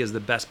RP is the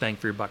best bang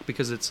for your buck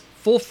because it's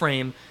full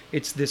frame.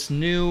 It's this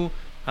new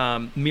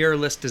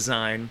mirrorless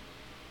design,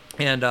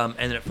 and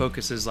it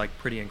focuses like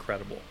pretty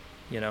incredible.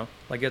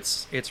 Like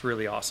it's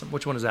really awesome.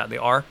 Which one is that? The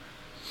R?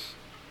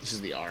 This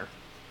is the R.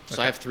 So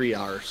okay. I have 3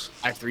 Rs.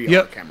 I have 3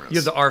 R cameras. You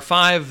have the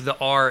R5, the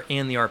R,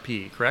 and the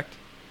RP, correct?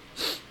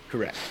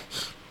 Correct.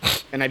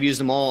 And I've used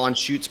them all on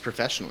shoots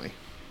professionally,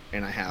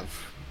 and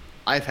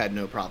I've had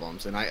no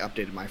problems, and I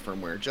updated my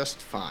firmware just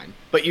fine.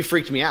 But you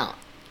freaked me out.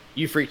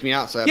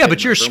 So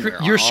but your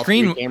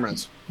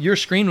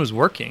screen was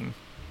working,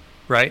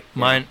 right?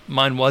 Yeah.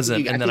 Mine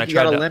wasn't, and then I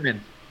tried to.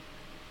 Lemon.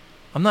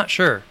 I'm not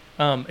sure.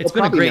 It's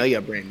been a great. Mail you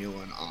a brand new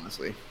one,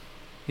 honestly.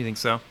 You think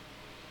so?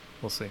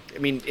 We'll see. I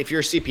mean, if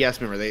you're a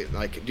CPS member,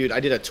 dude, I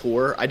did a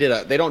tour.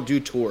 They don't do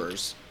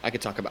tours. I could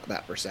talk about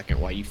that for a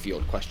second while you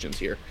field questions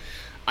here.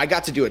 I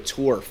got to do a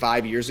tour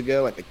 5 years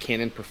ago at the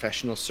Canon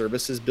Professional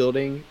Services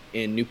building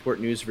in Newport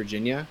News,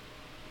 Virginia.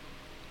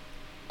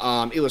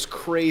 It was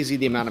crazy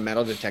the amount of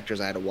metal detectors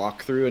I had to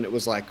walk through, and it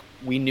was like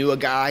we knew a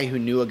guy who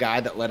knew a guy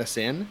that let us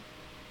in,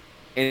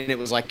 and it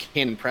was like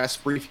Canon press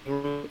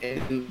briefing room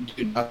and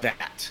of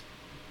that.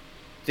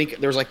 I think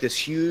there was like this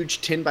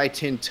huge 10 by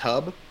 10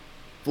 tub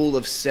full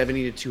of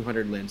 70 to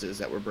 200 lenses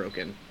that were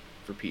broken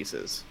for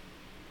pieces.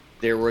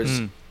 There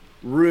was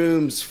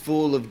rooms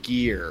full of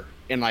gear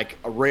and like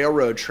a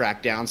railroad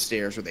track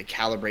downstairs where they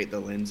calibrate the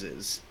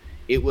lenses.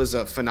 It was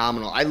a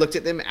phenomenal. I looked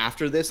at them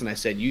after this and I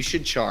said, you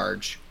should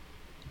charge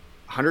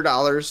 $100,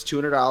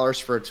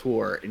 $200 for a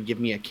tour and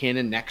give me a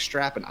Canon neck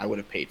strap, and I would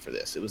have paid for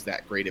this. It was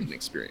that great of an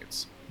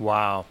experience.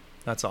 Wow,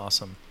 that's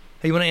awesome.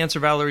 Hey, you want to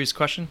answer Valerie's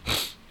question?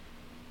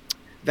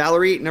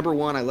 Valerie, number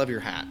 1, I love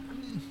your hat.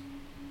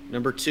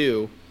 Number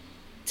 2,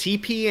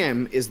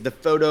 TPM is the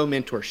photo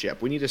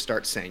mentorship. We need to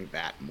start saying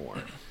that more.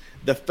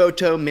 The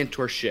photo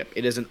mentorship.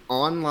 It is an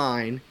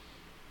online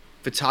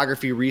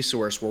photography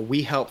resource where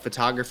we help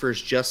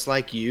photographers just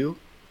like you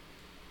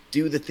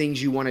do the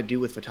things you want to do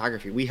with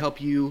photography. We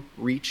help you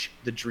reach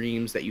the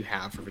dreams that you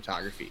have for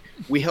photography.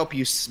 We help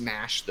you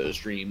smash those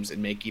dreams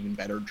and make even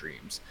better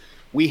dreams.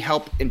 We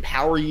help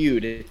empower you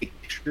to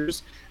take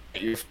pictures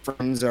that your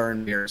friends are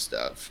embarrassed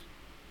of.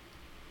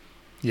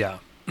 Yeah.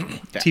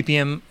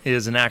 TPM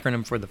is an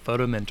acronym for the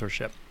Photo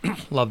Mentorship.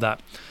 Love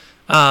that.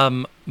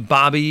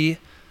 Bobby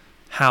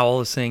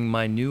Howell is saying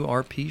my new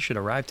RP should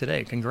arrive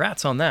today.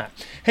 Congrats on that.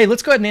 Hey,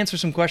 let's go ahead and answer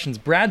some questions.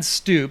 Brad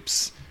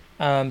Stoops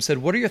said,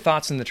 what are your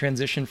thoughts on the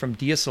transition from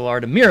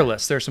DSLR to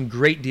mirrorless? There are some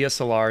great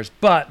DSLRs,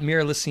 but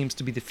mirrorless seems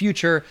to be the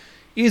future.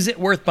 Is it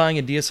worth buying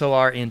a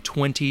DSLR in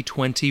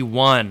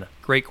 2021?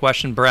 Great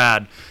question,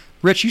 Brad.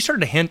 Rich, you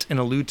started to hint and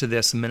allude to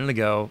this a minute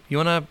ago. You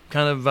want to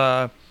kind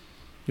of,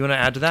 you want to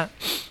add to that?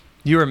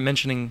 You were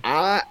mentioning...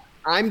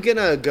 I'm going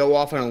to go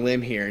off on a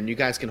limb here, and you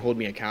guys can hold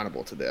me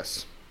accountable to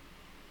this.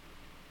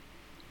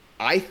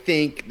 I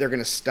think they're going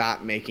to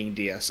stop making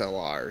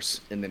DSLRs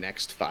in the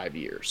next 5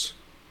 years.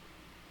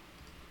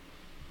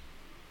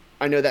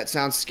 I know that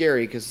sounds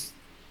scary because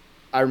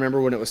I remember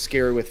when it was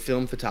scary with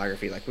film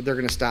photography. Like, they're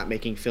going to stop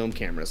making film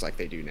cameras like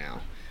they do now.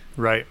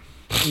 Right.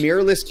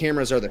 Mirrorless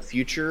cameras are the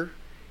future,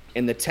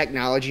 and the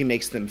technology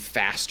makes them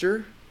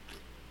faster.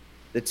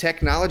 The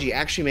technology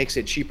actually makes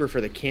it cheaper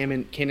for the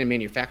Canon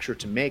manufacturer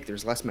to make.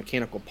 There's less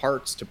mechanical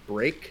parts to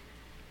break.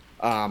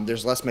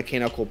 There's less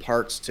mechanical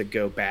parts to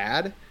go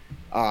bad.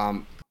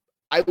 I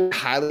would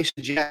highly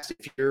suggest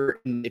if you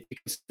can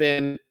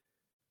spend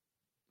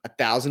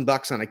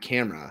 $1,000 on a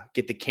camera,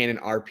 get the Canon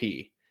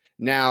RP.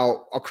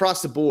 Now,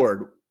 across the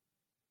board,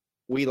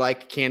 we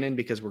like Canon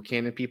because we're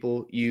Canon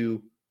people.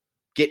 You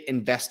get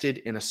invested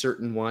in a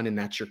certain one, and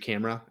that's your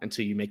camera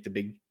until you make the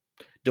big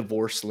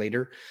divorce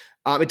later.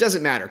 It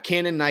doesn't matter.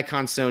 Canon,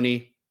 Nikon,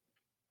 Sony,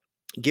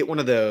 Get one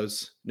of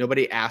those.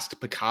 Nobody asked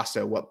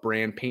Picasso what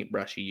brand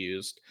paintbrush he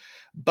used.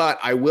 But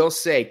I will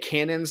say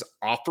Canon's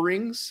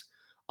offerings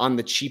on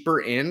the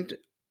cheaper end,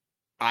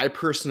 I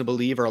personally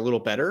believe, are a little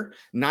better.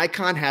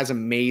 Nikon has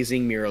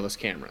amazing mirrorless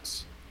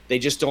cameras. They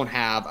just don't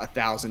have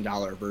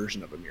 $1,000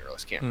 version of a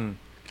mirrorless camera.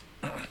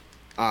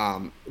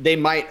 They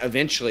might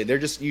eventually. They're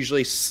just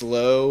usually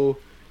slow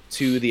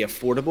to the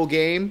affordable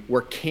game,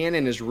 where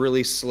Canon is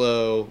really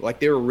slow. Like,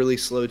 they were really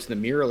slow to the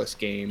mirrorless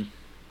game,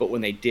 but when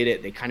they did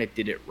it, they kind of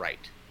did it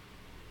right.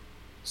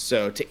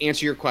 So to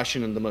answer your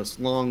question in the most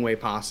long way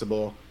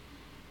possible,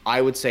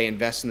 I would say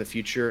invest in the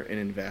future and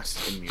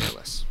invest in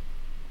mirrorless.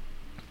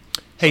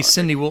 Hey,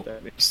 Cindy,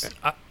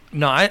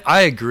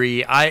 I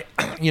agree. I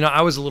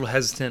was a little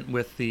hesitant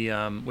with the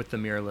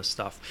mirrorless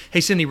stuff.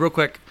 Hey, Cindy, real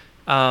quick,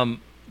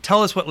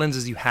 tell us what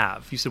lenses you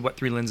have. You said, what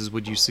 3 lenses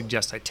would you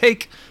suggest I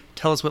take?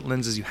 Tell us what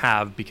lenses you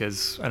have,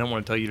 because I don't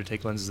want to tell you to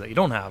take lenses that you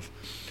don't have,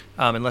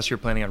 unless you're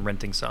planning on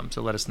renting some.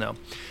 So let us know.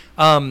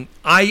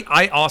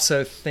 I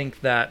also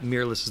think that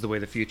mirrorless is the way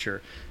of the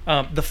future.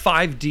 The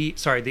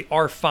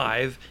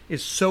R5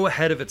 is so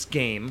ahead of its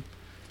game.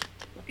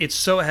 It's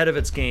so ahead of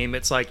its game.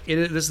 It's like,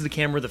 this is the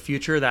camera of the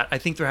future, that I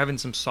think they're having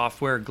some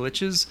software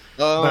glitches.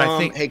 But I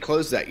think, hey,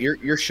 close that.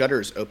 Your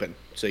shutter's open,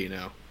 so you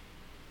know.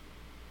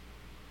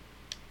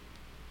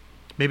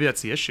 Maybe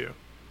that's the issue.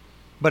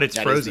 But it's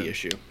frozen. That is the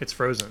issue. It's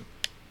frozen.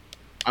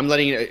 I'm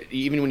letting it,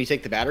 even when you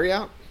take the battery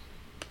out?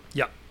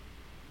 Yeah.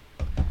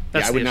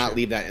 I would not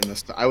leave that in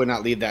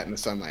the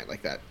sunlight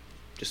like that.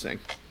 Just saying.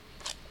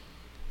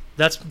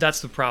 That's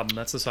the problem.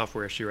 That's the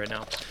software issue right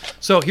now.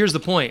 So here's the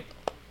point.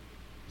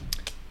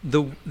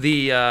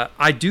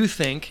 I do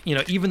think,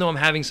 even though I'm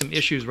having some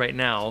issues right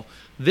now,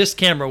 this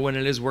camera, when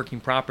it is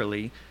working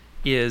properly,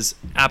 is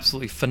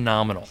absolutely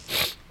phenomenal.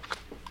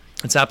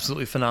 It's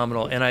absolutely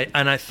phenomenal, and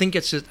I think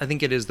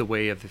it is the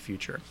way of the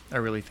future. I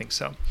really think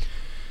so.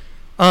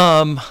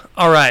 All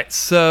right.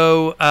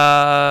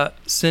 So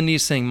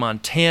Cindy's saying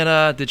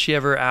Montana. Did she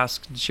ever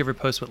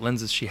post what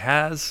lenses she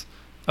has?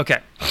 Okay.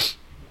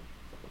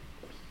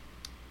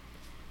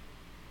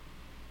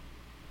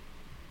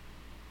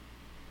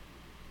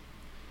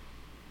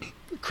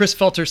 Chris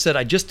Felter said,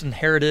 I just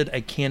inherited a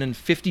Canon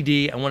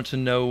 50D. I wanted to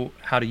know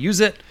how to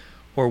use it,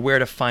 or where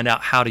to find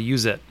out how to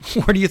use it.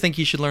 Where do you think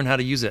you should learn how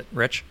to use it,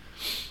 Rich?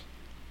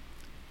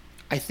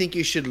 I think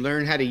you should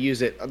learn how to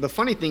use it. The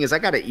funny thing is, I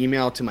got an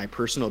email to my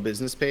personal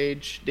business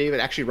page, David.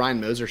 Actually, Ryan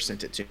Moser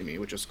sent it to me,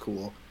 which was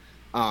cool.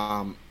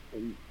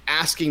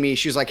 Asking me,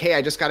 she was like, hey,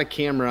 I just got a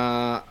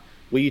camera.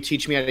 Will you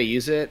teach me how to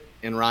use it?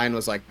 And Ryan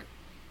was like,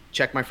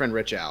 check my friend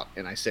Rich out.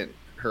 And I sent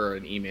her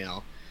an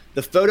email.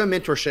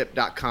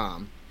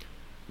 Thephotomentorship.com.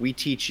 We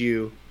teach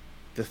you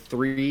the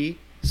 3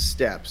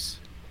 steps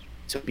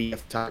to be a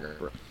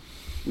photographer.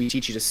 We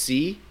teach you to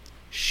see,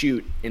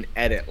 shoot, and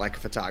edit like a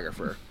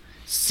photographer.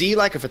 See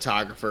like a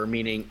photographer,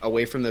 meaning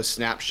away from those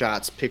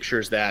snapshots,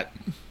 pictures that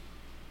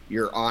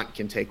your aunt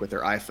can take with her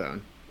iPhone.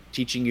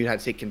 Teaching you how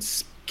to take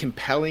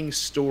compelling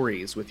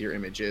stories with your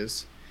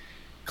images.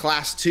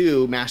 Class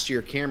 2, Master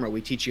Your Camera,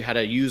 we teach you how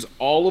to use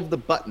all of the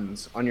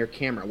buttons on your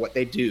camera, what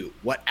they do,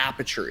 what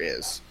aperture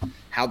is,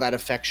 how that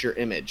affects your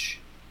image.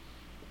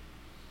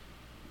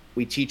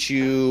 We teach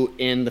you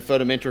in the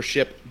Photo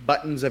Mentorship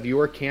buttons of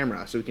your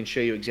camera, so we can show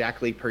you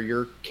exactly per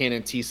your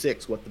Canon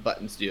T6 what the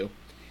buttons do.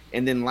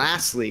 And then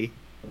lastly,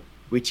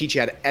 we teach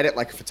you how to edit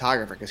like a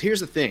photographer. Because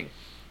here's the thing.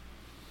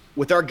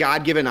 With our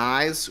God-given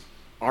eyes,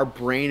 our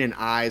brain and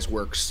eyes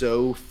work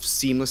so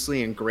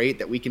seamlessly and great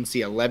that we can see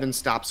 11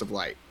 stops of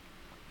light.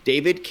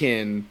 David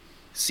can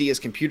see his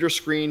computer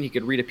screen. He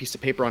could read a piece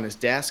of paper on his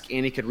desk,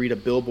 and he could read a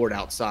billboard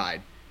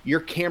outside. Your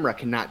camera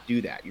cannot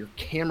do that. Your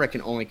camera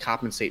can only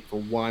compensate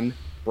for one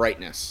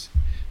brightness.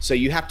 So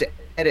you have to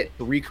edit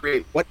to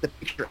recreate what the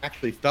picture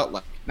actually felt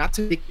like. Not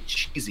to make it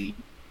cheesy,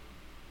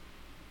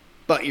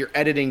 but you're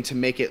editing to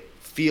make it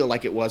feel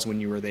like it was when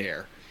you were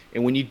there.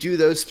 And when you do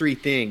those 3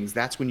 things,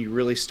 that's when you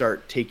really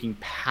start taking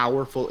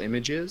powerful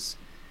images.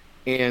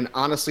 And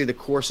honestly, the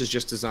course is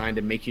just designed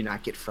to make you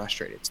not get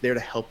frustrated. It's there to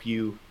help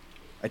you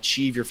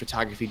achieve your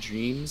photography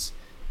dreams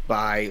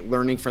by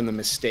learning from the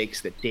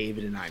mistakes that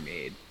David and I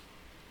made.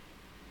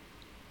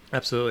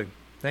 Absolutely.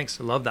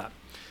 Thanks. I love that.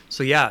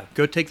 So yeah,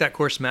 go take that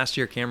course,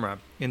 Master Your Camera,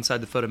 inside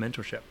the Photo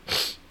Mentorship.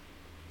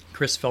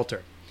 Chris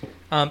Felter.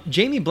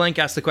 Jamie Blank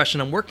asked the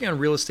question, I'm working on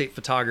real estate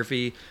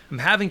photography. I'm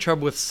having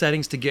trouble with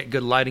settings to get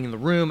good lighting in the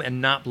room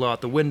and not blow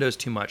out the windows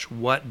too much.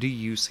 What do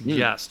you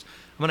suggest?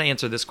 I'm going to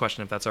answer this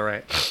question if that's all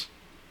right.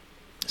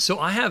 So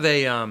I have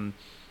a,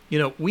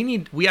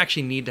 we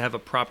actually need to have a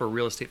proper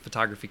real estate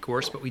photography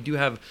course, but we do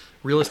have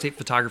real estate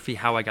photography,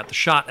 how I got the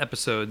shot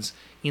episodes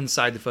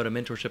inside the Photo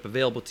Mentorship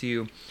available to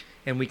you.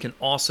 And we can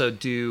also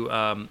do,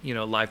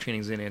 live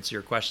trainings and answer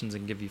your questions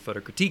and give you photo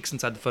critiques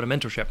inside the Photo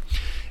Mentorship.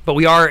 But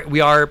we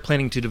are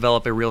planning to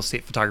develop a real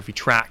estate photography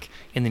track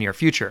in the near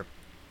future.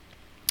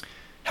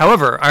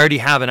 However, I already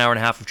have an hour and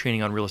a half of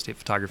training on real estate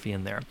photography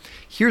in there.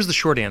 Here's the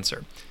short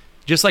answer.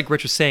 Just like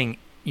Rich was saying,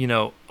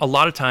 a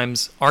lot of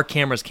times our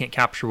cameras can't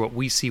capture what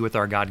we see with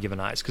our God-given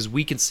eyes, because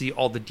we can see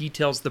all the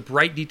details, the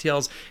bright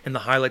details and the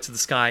highlights of the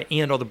sky,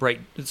 and all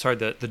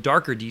the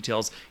darker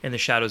details and the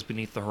shadows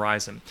beneath the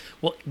horizon.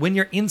 Well, when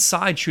you're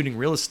inside shooting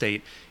real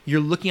estate, you're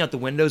looking out the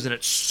windows and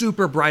it's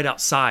super bright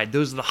outside.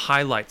 Those are the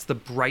highlights, the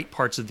bright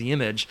parts of the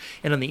image.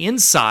 And on the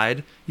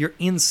inside, you're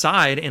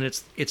inside and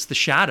it's the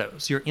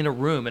shadows. You're in a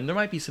room, and there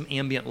might be some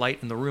ambient light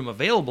in the room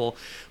available,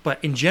 but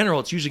in general,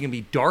 it's usually going to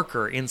be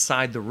darker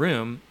inside the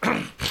room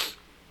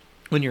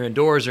when you're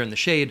indoors or in the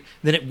shade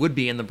than it would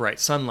be in the bright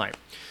sunlight.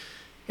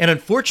 And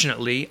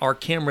unfortunately, our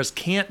cameras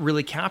can't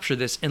really capture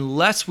this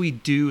unless we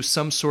do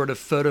some sort of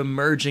photo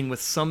merging with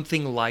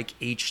something like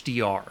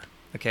HDR.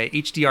 Okay,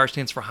 HDR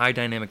stands for high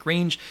dynamic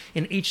range,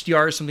 and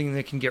HDR is something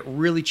that can get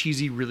really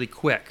cheesy really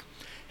quick.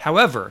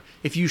 However,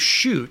 if you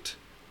shoot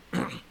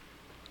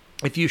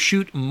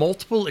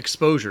multiple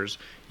exposures,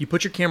 you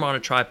put your camera on a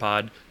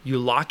tripod, you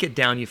lock it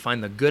down, you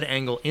find the good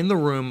angle in the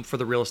room for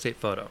the real estate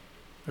photo.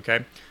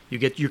 Okay,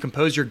 you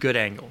compose your good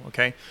angle.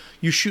 Okay,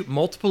 you shoot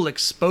multiple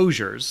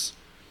exposures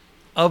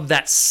of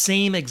that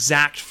same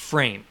exact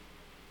frame.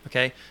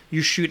 Okay,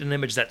 you shoot an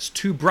image that's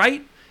too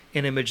bright,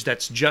 an image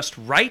that's just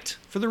right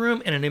for the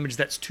room, and an image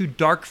that's too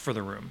dark for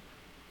the room.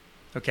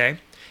 Okay,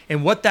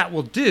 and what that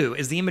will do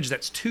is the image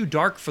that's too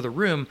dark for the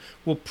room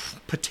will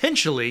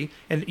potentially,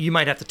 and you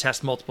might have to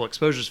test multiple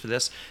exposures for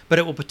this, but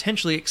it will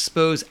potentially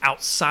expose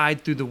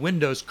outside through the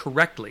windows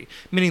correctly,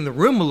 meaning the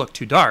room will look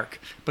too dark,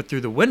 but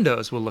through the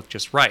windows will look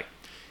just right.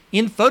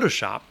 In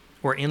Photoshop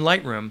or in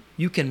Lightroom,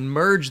 you can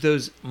merge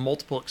those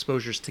multiple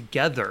exposures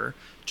together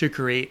to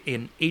create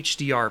an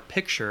HDR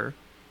picture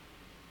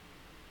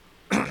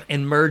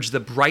and merge the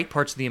bright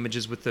parts of the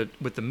images with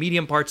the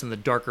medium parts and the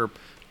darker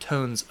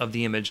tones of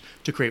the image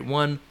to create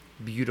one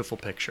beautiful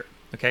picture.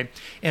 Okay,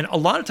 and a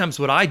lot of times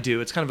what I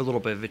do, it's kind of a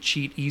little bit of a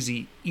cheat,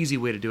 easy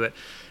way to do it,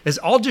 is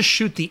I'll just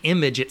shoot the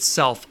image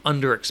itself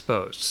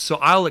underexposed. So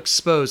I'll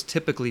expose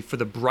typically for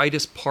the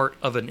brightest part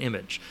of an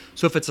image.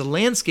 So if it's a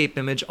landscape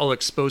image, I'll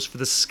expose for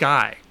the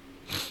sky.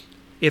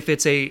 If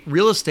it's a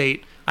real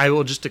estate, I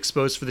will just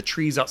expose for the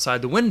trees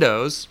outside the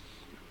windows.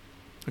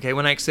 Okay,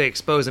 when I say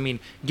expose, I mean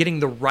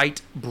getting the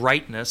right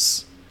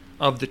brightness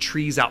of the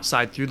trees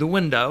outside through the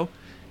window,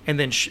 and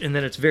then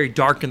it's very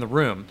dark in the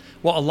room.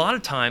 Well, a lot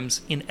of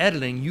times in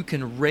editing, you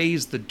can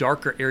raise the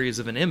darker areas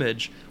of an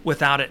image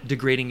without it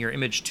degrading your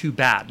image too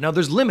bad. Now,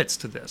 there's limits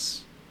to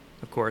this,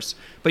 of course,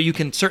 but you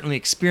can certainly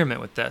experiment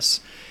with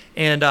this.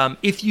 And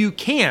if you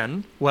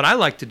can, what I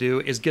like to do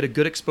is get a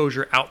good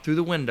exposure out through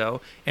the window,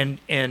 and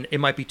it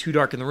might be too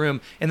dark in the room,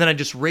 and then I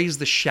just raise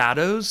the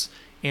shadows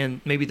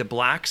and maybe the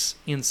blacks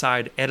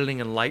inside editing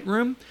in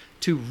Lightroom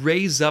to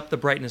raise up the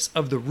brightness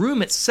of the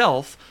room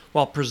itself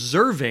while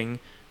preserving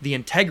the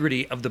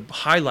integrity of the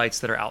highlights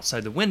that are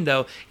outside the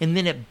window, and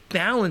then it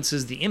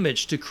balances the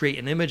image to create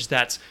an image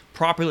that's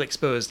properly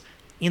exposed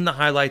in the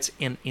highlights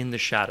and in the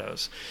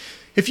shadows.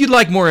 If you'd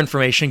like more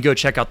information, go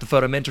check out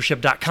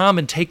thephotomentorship.com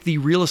and take the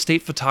Real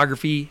Estate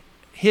Photography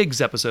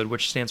Higgs episode,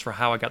 which stands for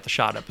How I Got the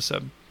Shot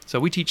episode. So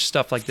we teach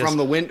stuff like this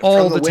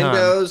all the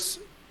time.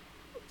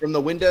 From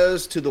the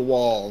windows to the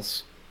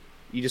walls,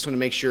 you just want to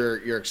make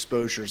sure your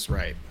exposure's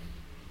right.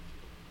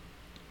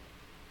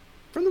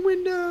 From the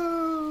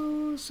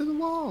windows to the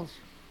walls.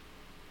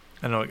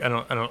 I'm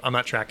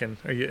not tracking.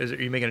 Are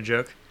you making a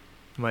joke?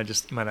 Am I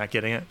not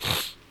getting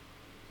it?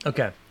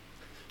 Okay.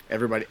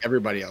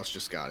 Everybody else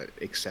just got it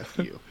except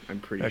you. I'm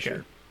pretty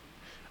sure.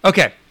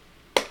 Okay.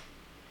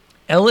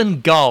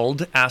 Ellen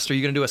Gould asked, "Are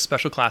you going to do a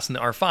special class in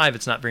the R5?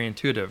 It's not very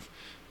intuitive."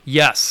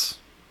 Yes,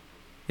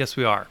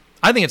 we are.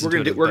 I think it's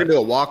intuitive. We're gonna do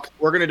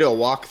a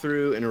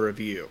walkthrough and a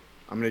review.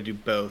 I'm gonna do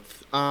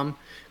both.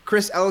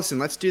 Chris Ellison,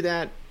 let's do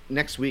that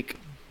next week.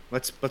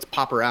 Let's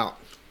pop her out.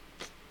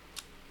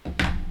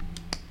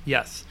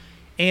 Yes,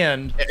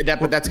 and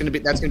that's gonna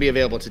be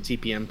available to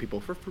TPM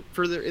people for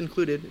further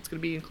included. It's gonna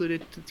be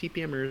included to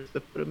TPMers,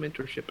 the Photo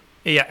Mentorship.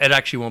 Yeah, it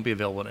actually won't be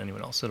available to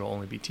anyone else. It'll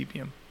only be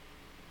TPM,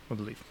 I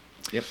believe.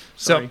 Yep.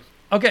 Sorry.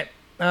 So okay.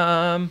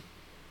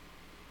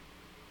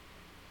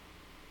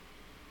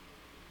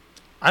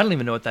 I don't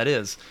even know what that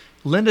is.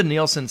 Linda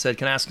Nielsen said,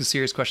 "Can I ask a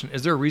serious question?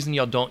 Is there a reason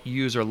y'all don't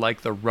use or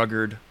like the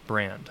Rugged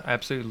brand? I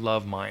absolutely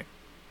love mine."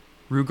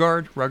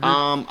 Rugged?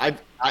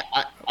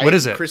 What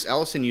is it? Chris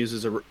Ellison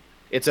uses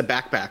it's a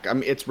backpack. I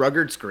mean, it's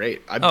Rugged's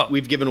great.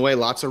 We've given away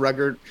lots of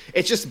Rugged.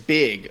 It's just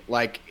big.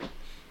 Like,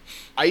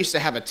 I used to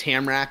have a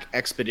Tamrac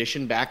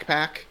Expedition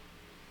backpack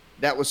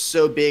that was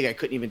so big I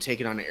couldn't even take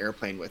it on an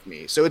airplane with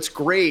me. So it's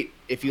great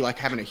if you like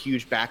having a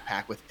huge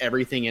backpack with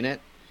everything in it.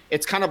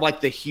 It's kind of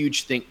like the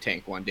huge Think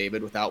Tank one,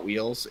 David, without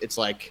wheels. It's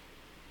like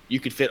you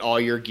could fit all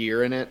your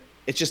gear in it.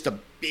 It's just a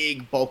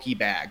big, bulky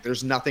bag.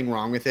 There's nothing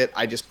wrong with it.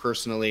 I just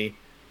personally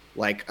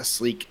like a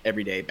sleek,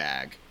 everyday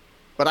bag.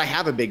 But I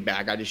have a big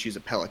bag. I just use a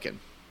Pelican.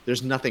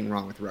 There's nothing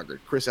wrong with Rugged.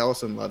 Chris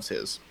Ellison loves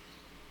his.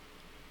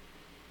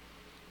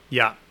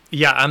 Yeah,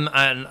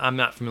 I'm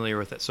not familiar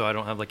with it, so I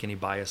don't have like any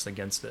bias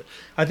against it.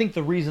 I think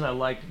the reason I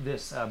like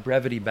this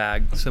Brevity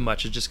bag so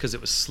much is just because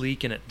it was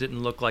sleek and it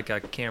didn't look like a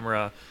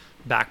camera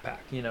backpack,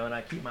 you know, and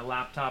I keep my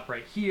laptop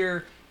right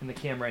here and the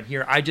camera in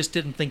here. I just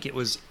didn't think it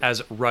was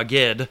as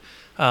rugged,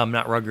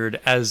 not rugged,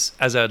 as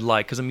I'd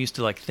like, because I'm used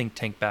to like think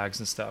tank bags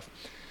and stuff.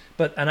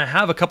 And I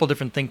have a couple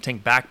different think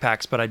tank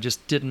backpacks, but I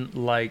just didn't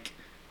like,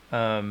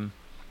 I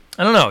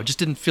don't know, it just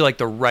didn't feel like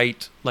the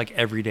right like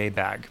everyday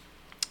bag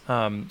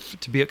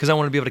because I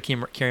want to be able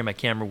to carry my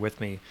camera with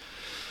me,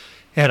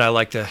 and I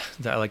like the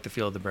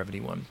feel of the Brevity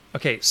one.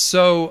 Okay,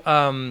 so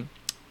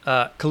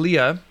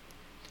Kalia,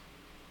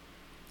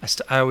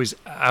 I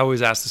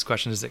always ask this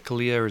question: is it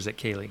Kalia or is it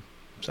Kaylee?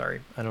 Sorry,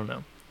 I don't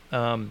know.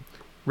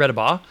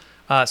 Redaba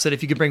said,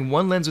 if you could bring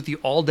one lens with you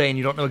all day and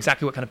you don't know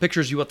exactly what kind of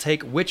pictures you will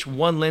take, which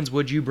one lens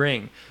would you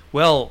bring?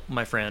 Well,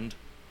 my friend,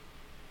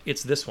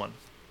 it's this one.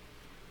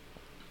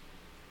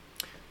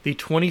 The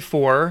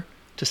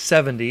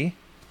 24-70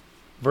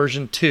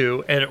 version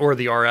 2, or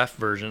the RF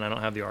version. I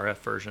don't have the RF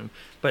version,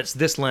 but it's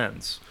this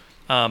lens.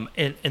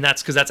 And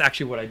that's because that's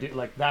actually what I do.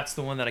 Like, that's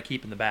the one that I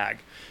keep in the bag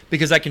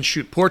because I can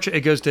shoot portrait.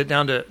 It goes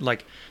down to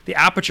like the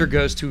aperture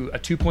goes to a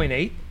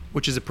 2.8,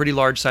 which is a pretty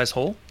large size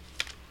hole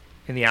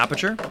in the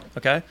aperture.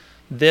 Okay.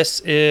 This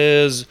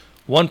is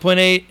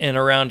 1.8 and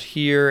around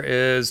here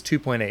is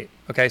 2.8.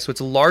 Okay. So it's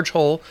a large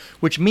hole,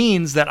 which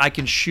means that I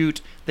can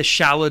shoot the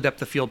shallow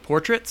depth of field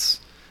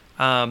portraits.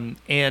 And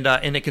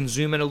it can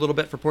zoom in a little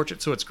bit for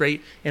portraits, so it's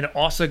great. And it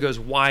also goes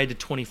wide to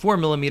 24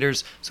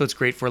 millimeters, so it's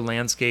great for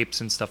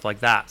landscapes and stuff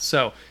like that.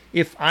 So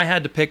if I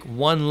had to pick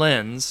one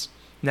lens,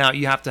 now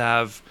you have to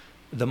have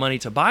the money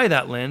to buy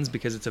that lens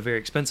because it's a very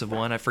expensive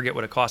one. I forget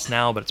what it costs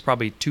now, but it's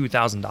probably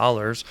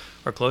 $2,000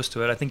 or close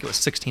to it. I think it was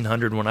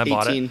 $1,600 when I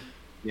bought it.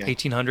 Yeah.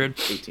 $1,800.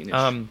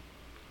 18-ish.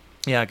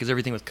 Yeah, because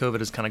everything with COVID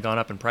has kind of gone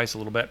up in price a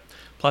little bit,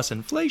 plus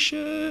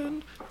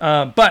inflation.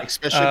 But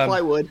especially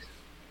plywood.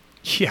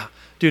 Yeah.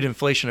 Dude,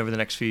 inflation over the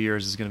next few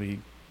years is going to be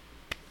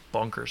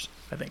bonkers,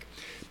 I think.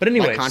 But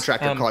anyways. My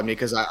contractor called me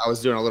because I was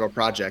doing a little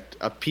project.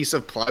 A piece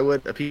of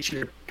plywood went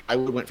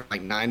from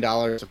like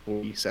 $9 to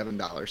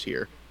 $47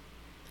 here.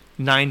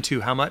 9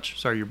 to how much?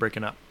 Sorry, you're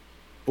breaking up.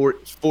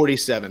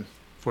 47.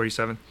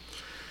 47?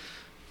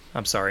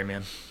 I'm sorry,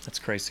 man. That's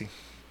crazy.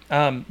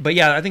 But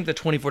yeah, I think the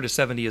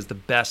 24-70 is the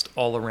best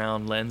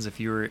all-around lens if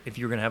you're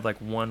going to have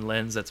like one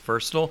lens that's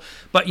versatile.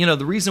 But, you know,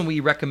 the reason we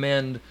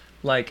recommend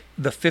like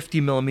the 50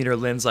 millimeter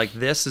lens like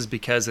this is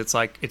because it's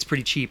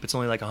pretty cheap. It's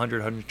only like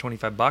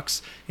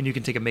 $125 and you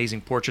can take amazing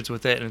portraits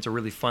with it. And it's a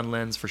really fun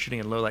lens for shooting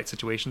in low light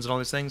situations and all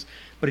these things.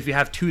 But if you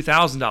have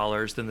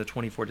 $2,000, then the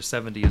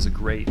 24-70 is a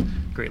great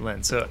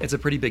lens. So it's a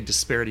pretty big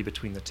disparity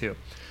between the two.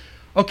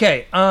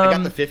 Okay. I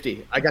got the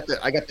 50. I got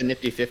the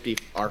nifty 50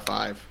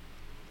 R5.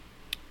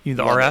 You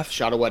the RF?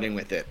 Shot a wedding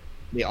with it.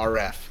 The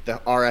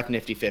RF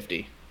nifty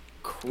 50.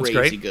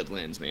 Crazy good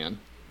lens, man.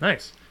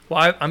 Nice.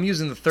 Well, I'm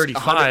using the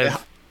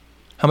 35.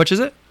 How much is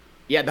it?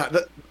 Yeah,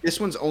 this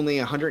one's only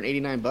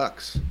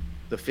 $189.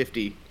 The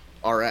 50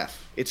 RF.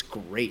 It's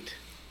great.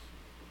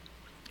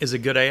 Is it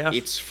good AF?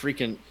 It's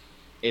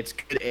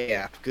good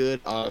AF.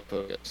 Good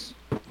autofocus.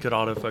 Good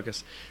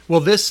autofocus. Well,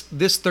 this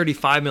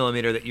 35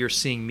 millimeter that you're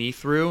seeing me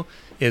through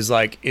is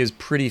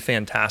pretty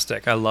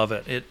fantastic. I love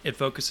it. It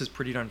focuses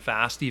pretty darn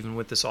fast, even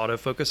with this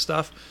autofocus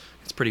stuff.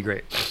 It's pretty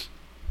great.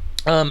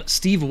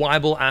 Steve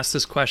Weibel asked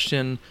this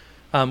question.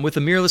 With a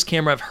mirrorless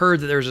camera, I've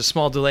heard that there's a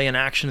small delay in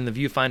action in the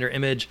viewfinder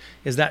image.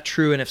 Is that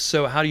true? And if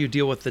so, how do you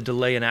deal with the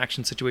delay in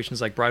action situations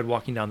like bride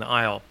walking down the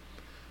aisle?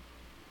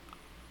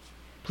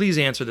 Please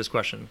answer this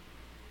question.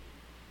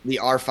 The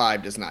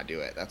R5 does not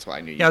do it. That's why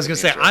I knew you. Yeah, I was gonna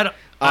say I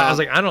was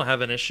like, I don't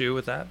have an issue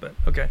with that, but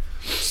okay.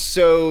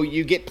 So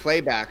you get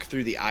playback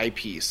through the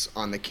eyepiece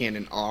on the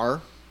Canon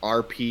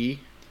RP.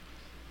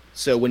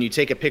 So when you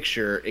take a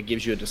picture, it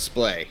gives you a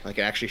display. Like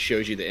it actually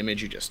shows you the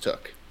image you just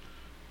took.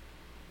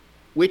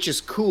 Which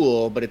is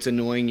cool, but it's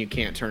annoying you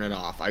can't turn it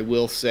off. I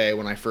will say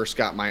when I first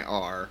got my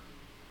R,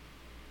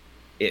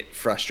 it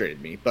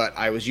frustrated me, but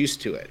I was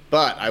used to it.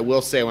 But I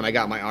will say when I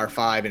got my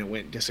R5 and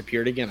it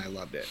disappeared again, I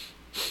loved it.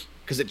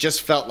 Because it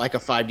just felt like a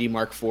 5D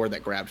Mark IV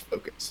that grabbed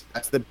focus.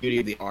 That's the beauty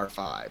of the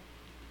R5.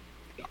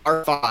 The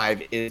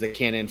R5 is the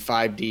Canon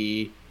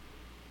 5D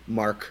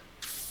Mark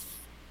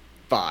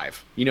V.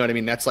 You know what I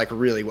mean? That's like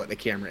really what the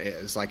camera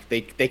is. Like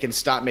they can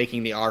stop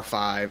making the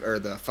R5 or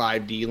the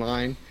 5D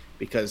line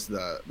because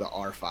the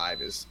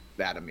R5 is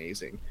that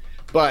amazing.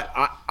 But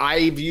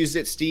I've used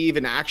it, Steve,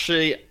 and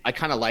actually I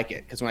kind of like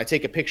it because when I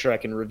take a picture, I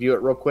can review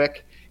it real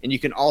quick. And you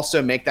can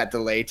also make that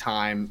delay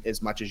time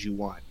as much as you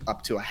want,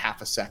 up to a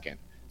half a second.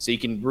 So you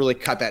can really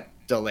cut that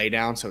delay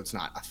down so it's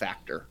not a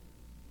factor.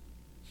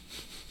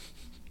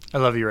 I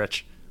love you,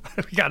 Rich.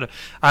 We gotta.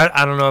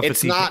 I don't know if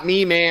it's not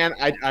me, man.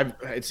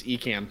 It's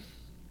Ecamm.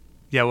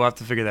 Yeah, we'll have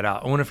to figure that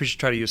out. I wonder if we should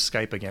try to use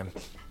Skype again.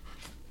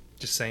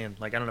 Just saying.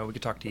 Like, I don't know. We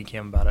could talk to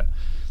Ecamm about it.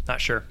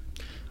 Not sure.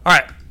 All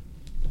right.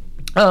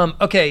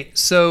 Okay,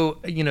 so,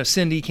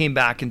 Cindy came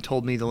back and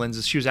told me the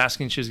lenses. She was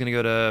asking, she was going to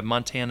go to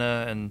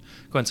Montana and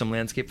go on some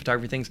landscape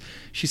photography things.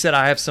 She said,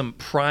 I have some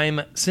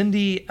prime,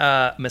 Cindy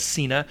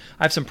Messina,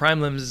 I have some prime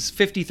lenses,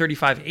 50,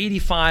 35,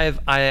 85,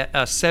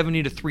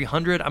 70 to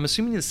 300. I'm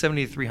assuming the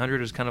 70 to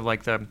 300 is kind of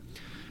like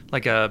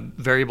like a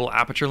variable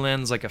aperture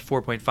lens, like a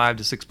 4.5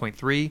 to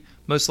 6.3,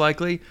 most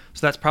likely.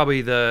 So that's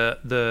probably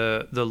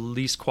the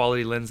least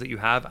quality lens that you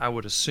have, I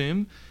would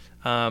assume.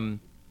 I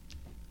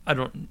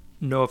don't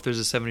know if there's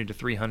a 70 to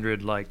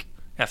 300 like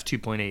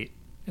f2.8,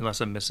 unless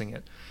I'm missing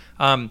it.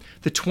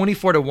 The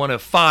 24 to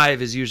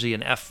 105 is usually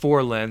an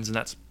f4 lens, and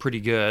that's pretty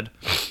good.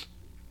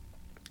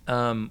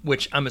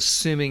 Which I'm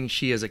assuming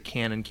she has a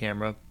Canon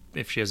camera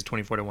if she has a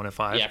 24 to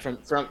 105. Yeah,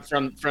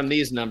 from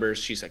these numbers,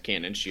 she's a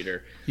Canon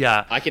shooter.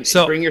 Yeah, I can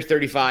bring your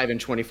 35 and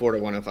 24 to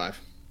 105.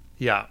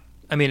 Yeah,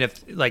 I mean,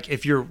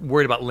 if you're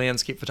worried about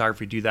landscape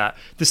photography, do that.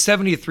 The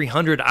 70 to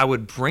 300, I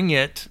would bring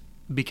it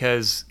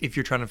because if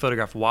you're trying to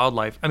photograph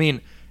wildlife, I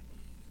mean,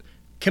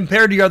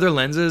 compared to your other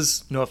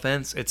lenses, no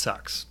offense, it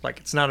sucks. Like,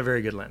 it's not a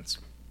very good lens,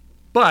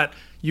 but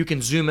you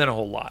can zoom in a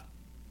whole lot.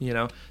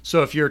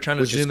 So if you're trying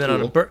to zoom in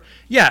on a bird,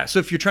 so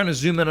if you're trying to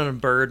zoom in on a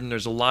bird and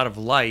there's a lot of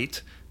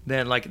light,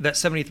 then like that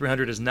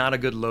 7300 is not a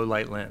good low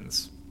light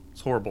lens.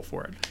 It's horrible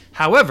for it.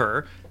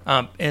 However,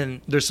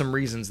 and there's some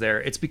reasons there.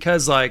 It's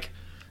because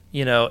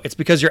it's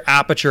because your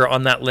aperture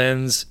on that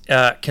lens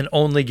can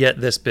only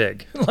get this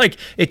big. Like,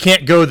 it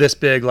can't go this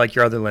big like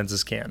your other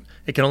lenses can.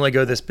 It can only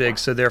go this big.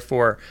 So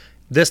therefore,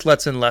 this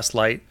lets in less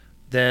light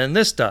than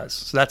this does.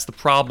 So that's the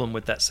problem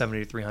with that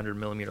 70 to 300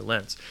 millimeter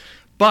lens.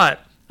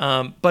 But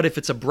if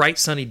it's a bright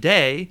sunny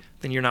day,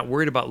 then you're not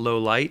worried about low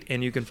light,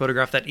 and you can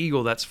photograph that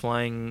eagle that's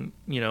flying,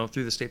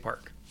 through the state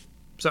park.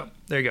 So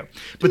there you go.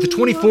 But the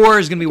 24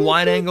 is going to be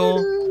wide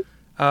angle.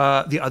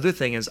 The other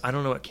thing is, I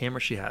don't know what camera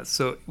she has.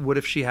 So what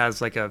if she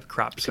has like a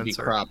crop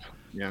sensor? Crop.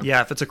 Yeah.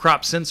 Yeah. If it's a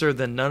crop sensor,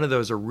 then none of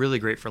those are really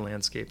great for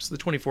landscapes. The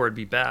 24 would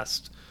be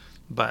best,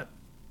 but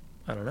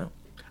I don't know.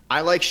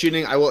 I like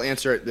shooting. I will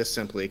answer it this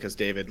simply because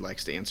David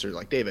likes to answer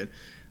like David.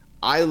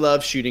 I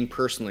love shooting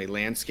personally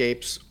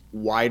landscapes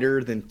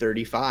wider than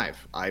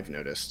 35, I've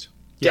noticed.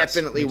 Yes,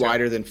 definitely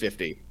wider than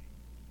 50.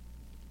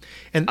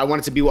 And I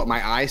want it to be what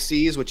my eye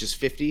sees, which is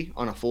 50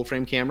 on a full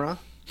frame camera,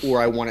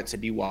 or I want it to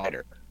be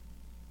wider.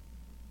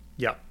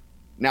 Yeah.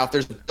 Now, if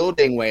there's a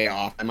building way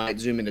off, I might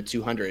zoom into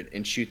 200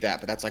 and shoot that,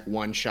 but that's like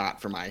one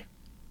shot for my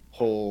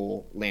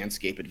whole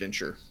landscape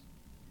adventure.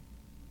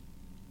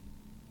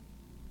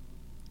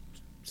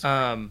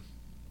 Love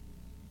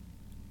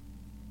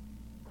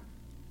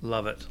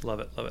it.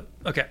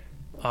 Okay.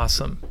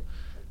 Awesome.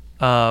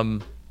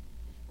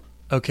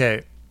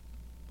 Okay.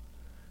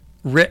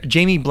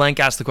 Jamie Blank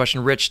asked the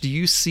question, Rich, do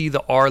you see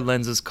the R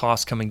lenses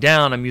cost coming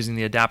down? I'm using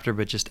the adapter,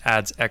 but just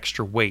adds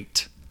extra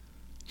weight.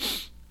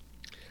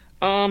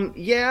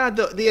 Yeah,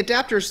 the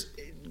adapters,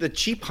 the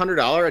cheap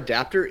 $100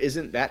 adapter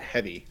isn't that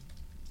heavy.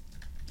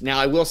 Now,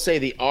 I will say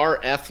the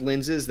RF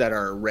lenses that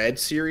are Red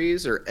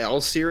series or L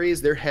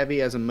series, they're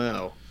heavy as a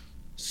mo.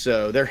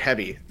 So they're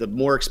heavy. The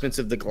more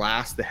expensive the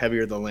glass, the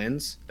heavier the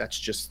lens. That's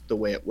just the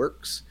way it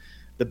works.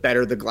 The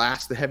better the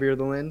glass, the heavier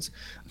the lens.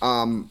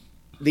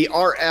 The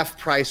RF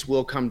price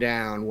will come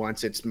down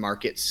once it's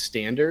market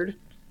standard.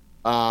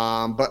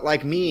 But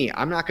like me,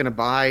 I'm not going to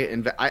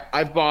buy.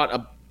 I've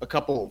bought a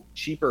couple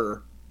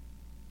cheaper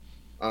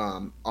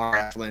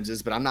RF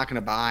lenses, but I'm not going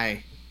to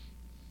buy.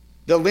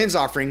 The lens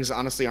offerings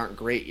honestly aren't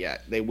great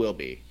yet. They will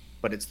be,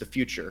 but it's the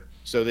future.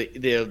 So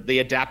the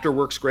adapter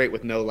works great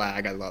with no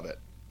lag. I love it.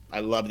 I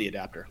love the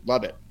adapter.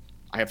 Love it.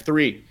 I have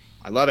 3.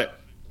 I love it.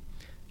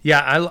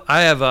 Yeah,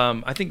 I have.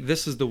 I think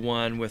this is the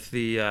one with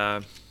the.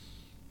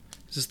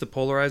 Is this the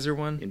polarizer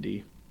one?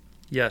 Indy.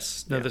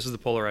 Yes. No, This is the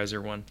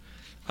polarizer one.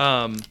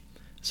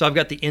 So I've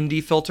got the Indy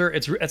filter.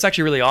 It's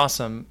actually really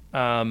awesome.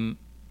 I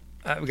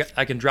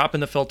can drop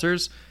in the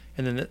filters,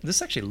 and then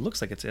this actually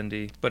looks like it's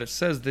Indy, but it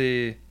says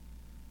it's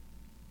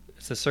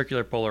a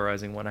circular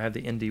polarizing one. I have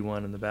the Indy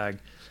one in the bag.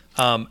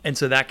 And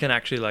so that can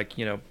actually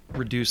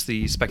reduce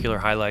the specular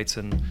highlights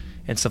and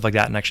stuff like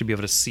that, and actually be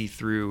able to see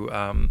through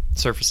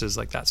surfaces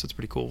like that. So it's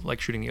pretty cool,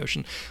 like shooting the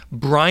ocean.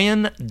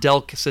 Brian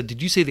Delk said,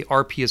 did you say the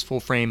RP is full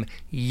frame?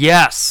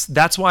 Yes.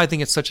 That's why I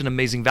think it's such an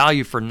amazing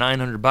value for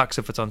 $900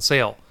 if it's on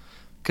sale,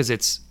 because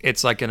it's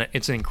an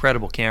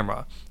incredible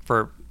camera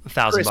for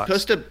 $1,000.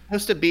 Chris,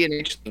 supposed to be an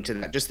interesting to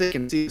that. Just they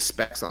can see the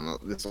specs on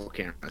this little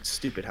camera. It's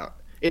stupid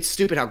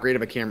how great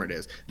of a camera it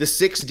is. The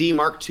 6D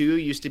Mark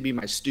II used to be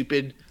my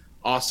stupid,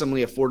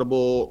 awesomely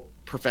affordable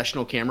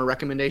professional camera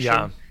recommendation.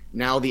 Yeah.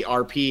 Now the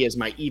RP is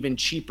my even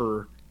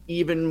cheaper,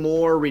 even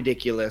more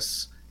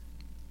ridiculous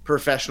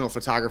professional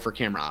photographer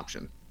camera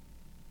option.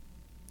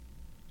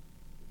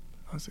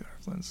 How's the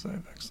RF lens? I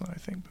have excellent, I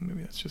think, but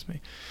maybe that's just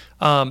me.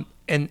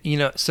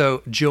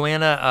 So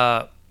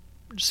Joanna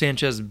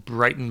Sanchez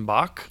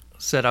Breitenbach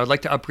said, I would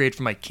like to upgrade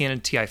from my Canon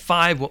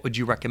TI5. What would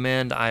you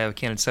recommend? I have a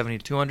Canon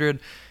 70-200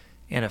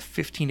 and a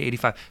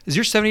 15-85. Is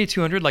your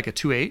 70-200 like a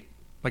 2.8?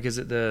 Like, is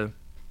it the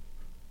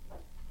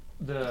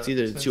it's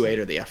either the 2.8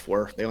 or the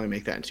f4. They only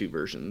make that in 2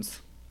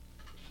 versions.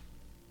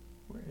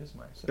 Where is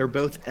my 70? They're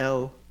both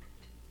L.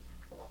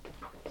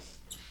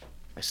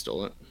 I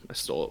stole it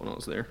when I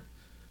was there.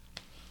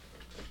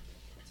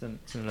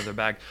 It's in another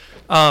bag.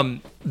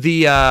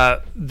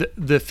 The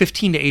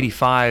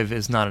 15-85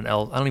 is not an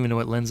L. I don't even know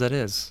what lens that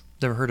is.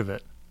 Never heard of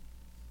it.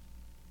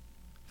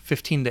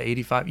 15 to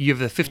 85. You have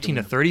the 15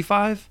 to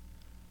 35?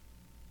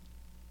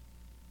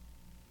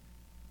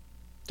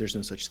 There's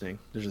no such thing.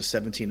 There's a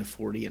 17 to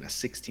 40 and a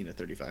 16 to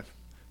 35.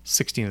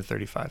 16 to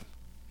 35.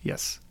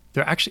 Yes.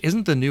 There actually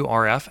isn't the new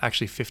RF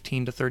actually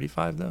 15 to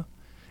 35 though.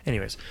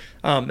 Anyways,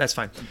 that's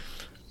fine.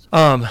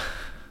 No,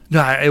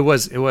 it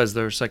was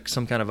there's like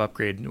some kind of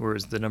upgrade,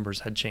 whereas the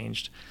numbers had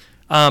changed.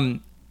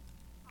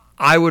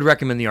 I would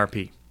recommend the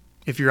RP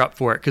if you're up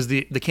for it, because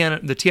the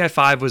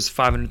TI5 was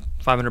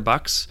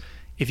 $500.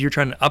 If you're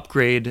trying to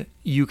upgrade,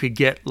 you could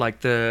get she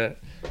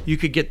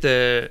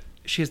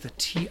has the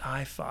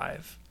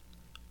TI5.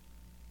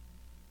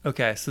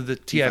 Okay, so the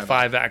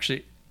TI5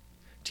 actually,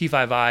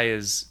 T5i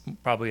is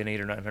probably an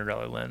 $800 or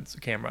 $900 lens, a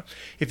camera.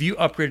 If you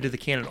upgraded to the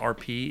Canon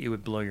RP, it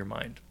would blow your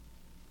mind.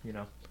 You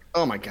know.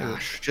 Oh my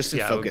gosh! Just in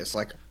focus,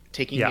 like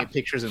taking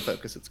pictures in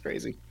focus, it's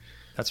crazy.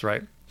 That's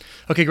right.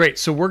 Okay, great.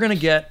 So we're gonna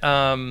get.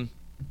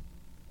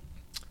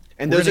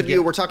 And those of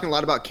you, we're talking a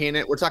lot about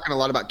Canon. We're talking a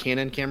lot about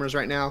Canon cameras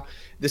right now.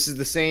 This is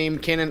the same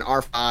Canon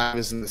R5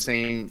 is in the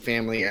same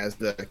family as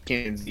the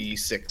Canon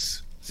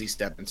Z6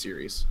 Z7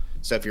 series.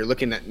 So if you're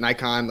looking at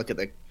Nikon, look at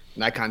the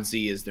Nikon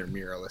Z is their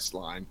mirrorless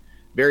line.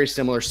 Very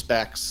similar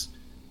specs,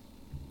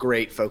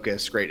 great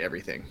focus, great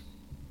everything.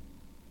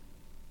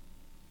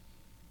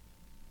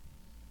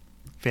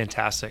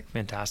 Fantastic.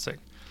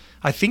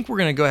 I think we're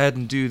going to go ahead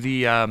and do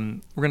the,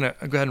 we're going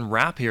to go ahead and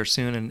wrap here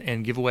soon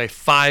and give away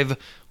 5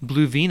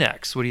 blue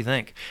V-necks. What do you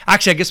think?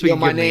 Actually, I guess we can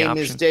give them the option. My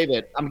name is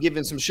David. I'm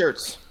giving some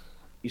shirts.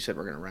 You said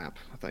we're going to wrap.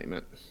 I thought you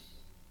meant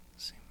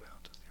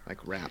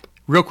like wrap.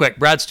 Real quick,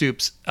 Brad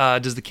Stoops,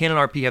 does the Canon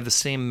RP have the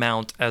same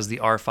mount as the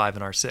R5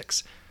 and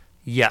R6?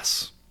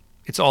 Yes.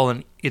 It's all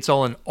an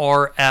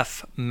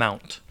RF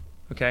mount.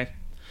 Okay?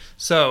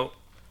 So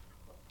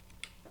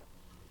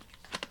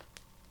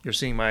you're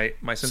seeing my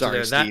sensor. Sorry,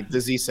 there. Steve, the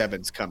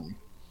Z7's coming.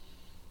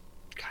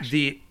 Gosh.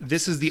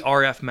 This is the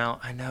RF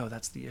mount. I know,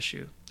 that's the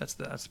issue. That's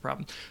the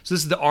problem. So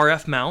this is the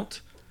RF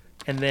mount,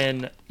 and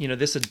then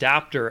this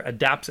adapter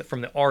adapts it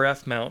from the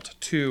RF mount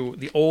to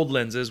the old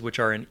lenses, which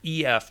are an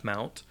EF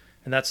mount,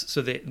 and that's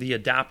so the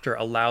adapter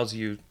allows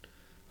you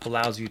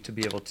to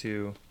be able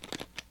to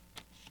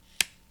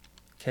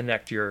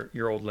connect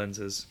your old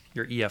lenses,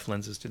 your EF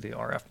lenses, to the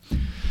RF.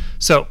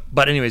 So,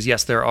 but anyways,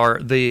 yes, there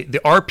are the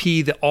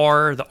RP, the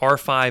R, the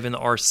R5, and the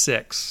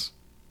R6.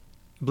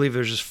 I believe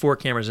there's just 4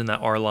 cameras in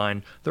that R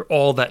line. They're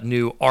all that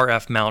new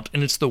RF mount,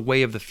 and it's the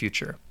way of the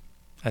future,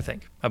 I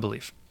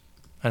believe.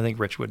 I think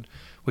Rich would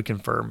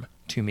confirm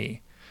to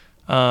me.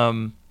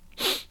 Correct.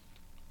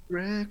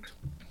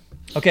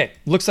 Okay,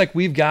 looks like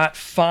we've got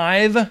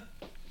 5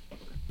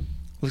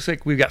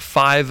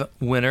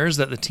 winners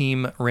that the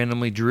team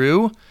randomly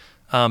drew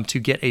to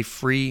get a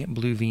free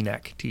blue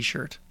V-neck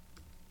t-shirt.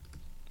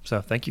 So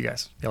thank you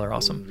guys. Y'all are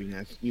awesome. Blue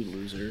V-neck. You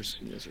losers.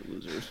 You guys are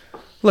losers.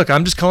 Look,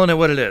 I'm just calling it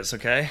what it is,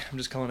 okay? I'm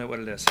just calling it what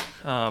it is.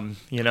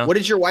 What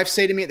did your wife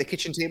say to me at the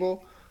kitchen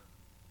table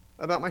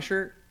about my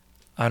shirt?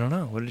 I don't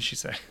know. What did she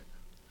say?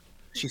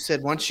 She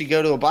said, once you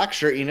go to a black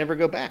shirt, you never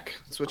go back.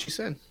 That's what she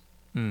said.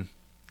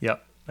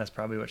 Yep. That's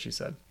probably what she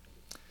said.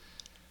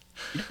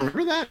 You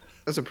remember that?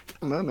 That was a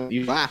moment.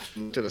 You laughed.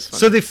 It was funny.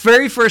 So the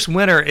very first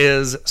winner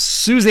is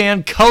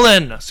Suzanne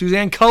Cullen.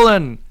 Suzanne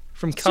Cullen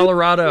from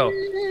Colorado.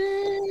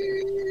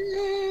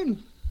 I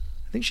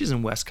think she's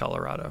in West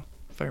Colorado,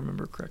 if I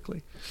remember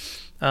correctly.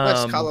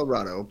 West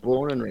Colorado,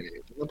 born and raised.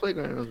 The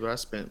playground is where I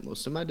spent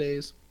most of my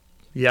days.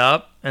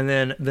 Yep. And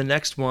then the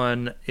next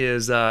one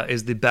is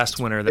the best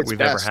winner that we've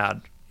ever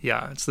had.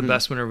 Yeah, it's the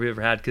best winner we've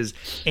ever had, because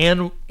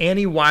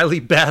Annie Wiley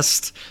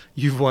Best,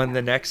 you've won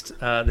the next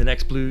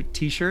blue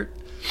T-shirt.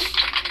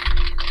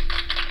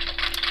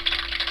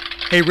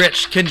 Hey,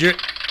 Rich,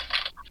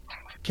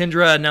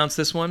 Kendra announced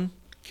this one.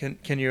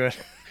 Can you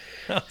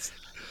announce?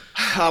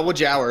 What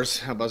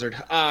Jowers? Buzzard.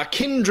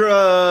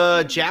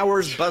 Kendra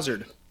Jowers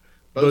Buzzard.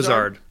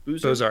 Bozard.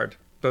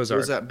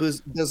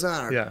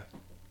 Yeah.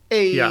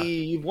 Hey, yeah.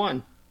 You've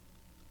won.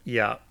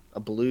 Yeah. A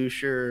blue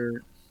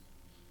shirt.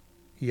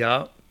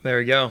 Yeah. There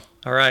we go.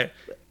 All right.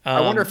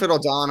 I wonder if it'll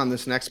dawn on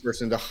this next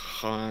person. I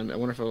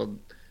wonder if it'll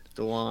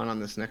dawn on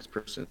this next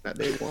person that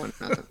they won.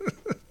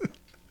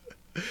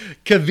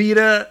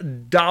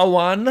 Kavita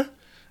Dawan. I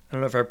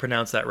don't know if I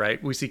pronounced that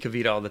right. We see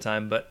Kavita all the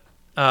time, but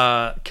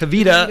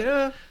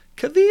Kavita,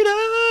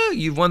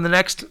 you've won the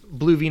next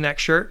blue V-neck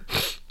shirt.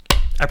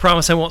 I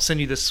promise I won't send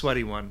you this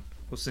sweaty one.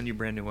 We'll send you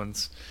brand new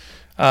ones.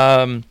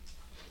 Actually,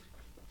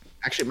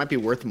 it might be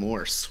worth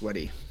more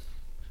sweaty.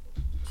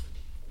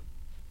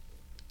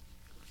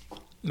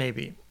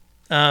 Maybe.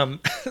 I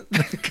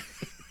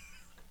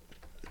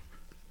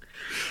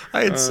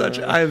have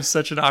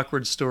such an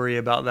awkward story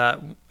about that.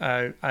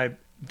 I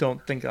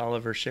don't think I'll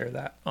ever share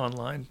that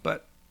online,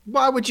 but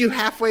why would you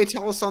halfway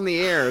tell us on the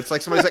air? It's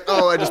like somebody's like,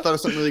 "Oh, I just thought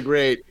of something really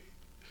great."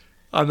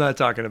 I'm not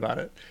talking about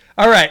it.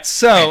 All right,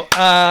 so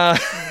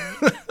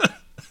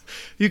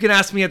you can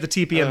ask me at the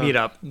TPM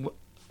meetup.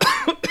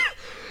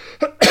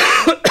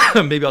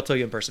 Maybe I'll tell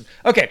you in person.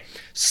 Okay,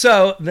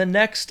 so the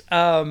next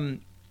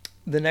and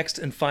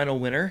final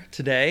winner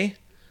today,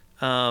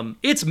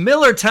 it's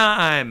Miller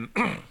time.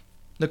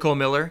 Nicole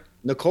Miller.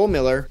 Nicole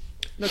Miller.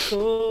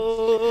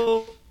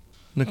 Nicole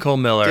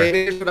Miller. David,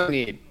 here's what I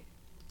need.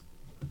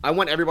 I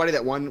want everybody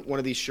that won one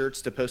of these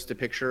shirts to post a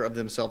picture of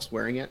themselves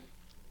wearing it.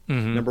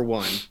 Mm-hmm. Number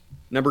one.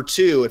 Number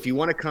two, if you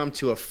want to come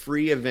to a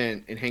free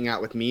event and hang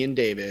out with me and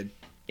David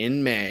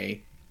in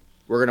May,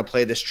 we're going to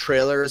play this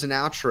trailer as an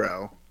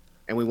outro,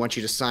 and we want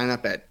you to sign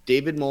up at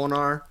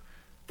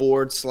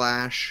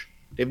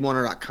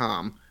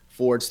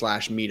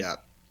davidmolinar.com/meetup.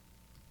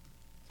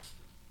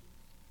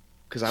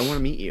 Because I want to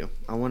meet you.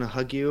 I want to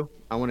hug you.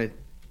 I want to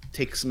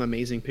take some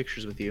amazing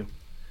pictures with you.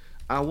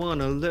 I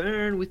want to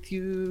learn with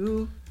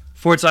you.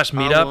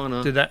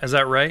 /meetup. Is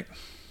that right?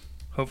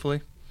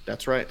 Hopefully.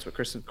 That's right. That's what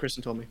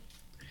Kristen told me.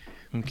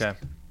 Okay.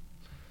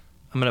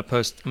 I'm gonna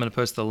post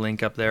the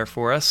link up there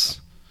for us.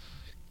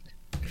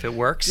 If it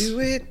works. Do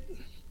it.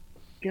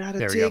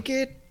 Gotta take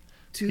it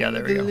to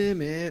the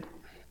limit.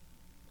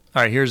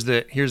 All right, here's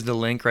the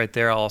link right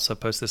there. I'll also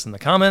post this in the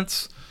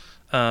comments.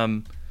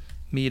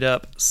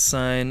 Meetup,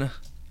 sign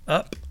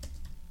up.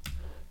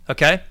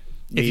 Okay.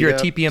 If you're a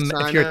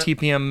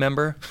TPM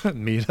member,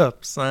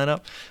 Meetup, sign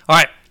up. All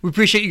right. We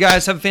appreciate you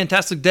guys. Have a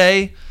fantastic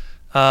day.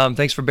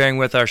 Thanks for bearing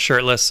with our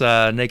shirtless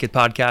naked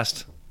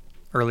podcast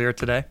earlier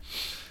today.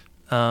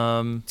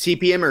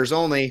 TPMers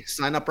only.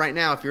 Sign up right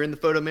now. If you're in the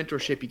photo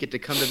mentorship, you get to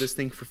come to this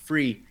thing for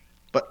free,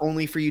 but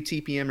only for you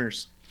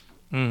TPMers.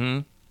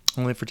 Mm-hmm.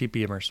 Only for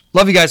TPMers.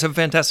 Love you guys. Have a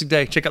fantastic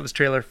day. Check out this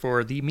trailer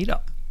for the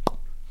meetup.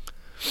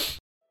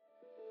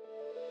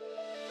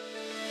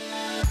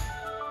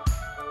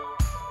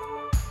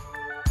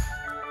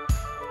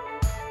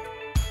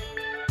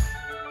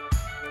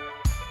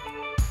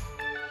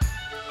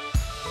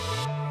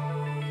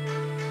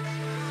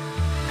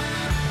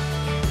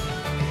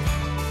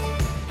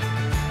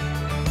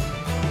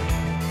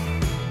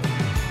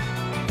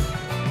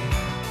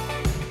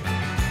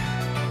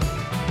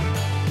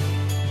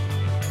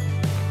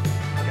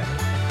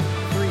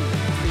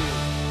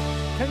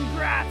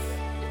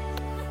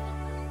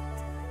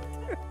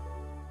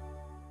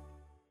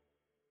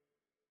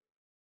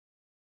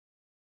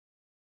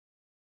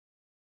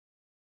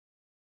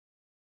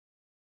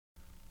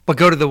 But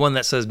go to the one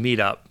that says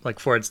meetup, like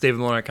it's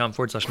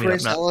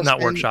davidmolinar.com/meetup, not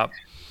workshop.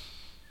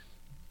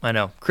 I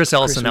know. Chris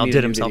Ellison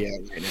outdid himself.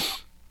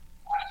 Right,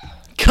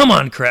 come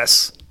on,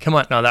 Chris. Come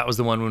on. No, that was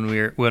the one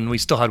when we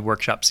still had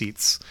workshop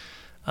seats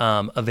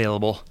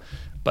available,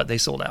 but they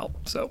sold out.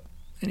 So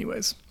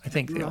anyways, I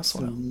think they all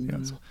sold out. Yeah.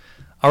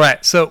 All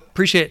right. So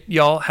appreciate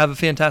y'all. Have a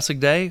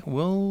fantastic day.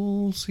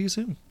 We'll see you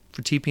soon.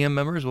 For TPM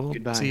members, we'll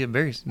see you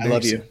very soon. I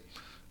love you.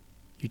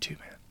 You too,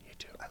 man. You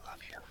too. I love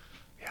you.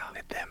 Yeah.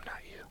 Them, not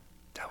you.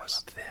 That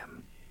was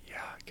them.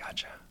 Yeah,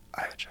 gotcha.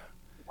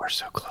 We're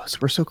so close.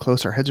 We're so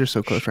close. Our heads are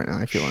so close right now.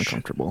 I feel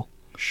uncomfortable.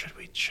 Should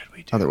we do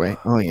other way?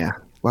 Oh yeah.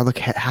 Well, look,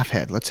 half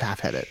head. Let's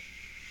half head it.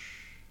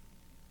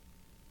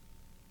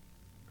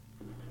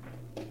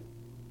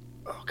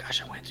 Oh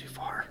gosh, I went too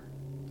far.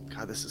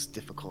 God, this is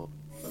difficult.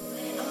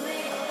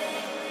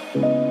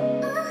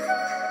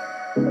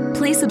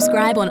 Please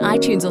subscribe on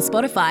iTunes or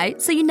Spotify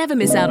so you never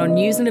miss out on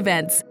news and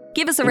events.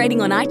 Give us a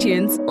rating on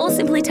iTunes or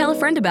simply tell a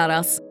friend about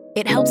us.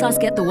 It helps us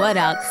get the word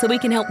out so we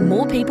can help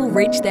more people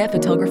reach their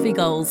photography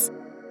goals.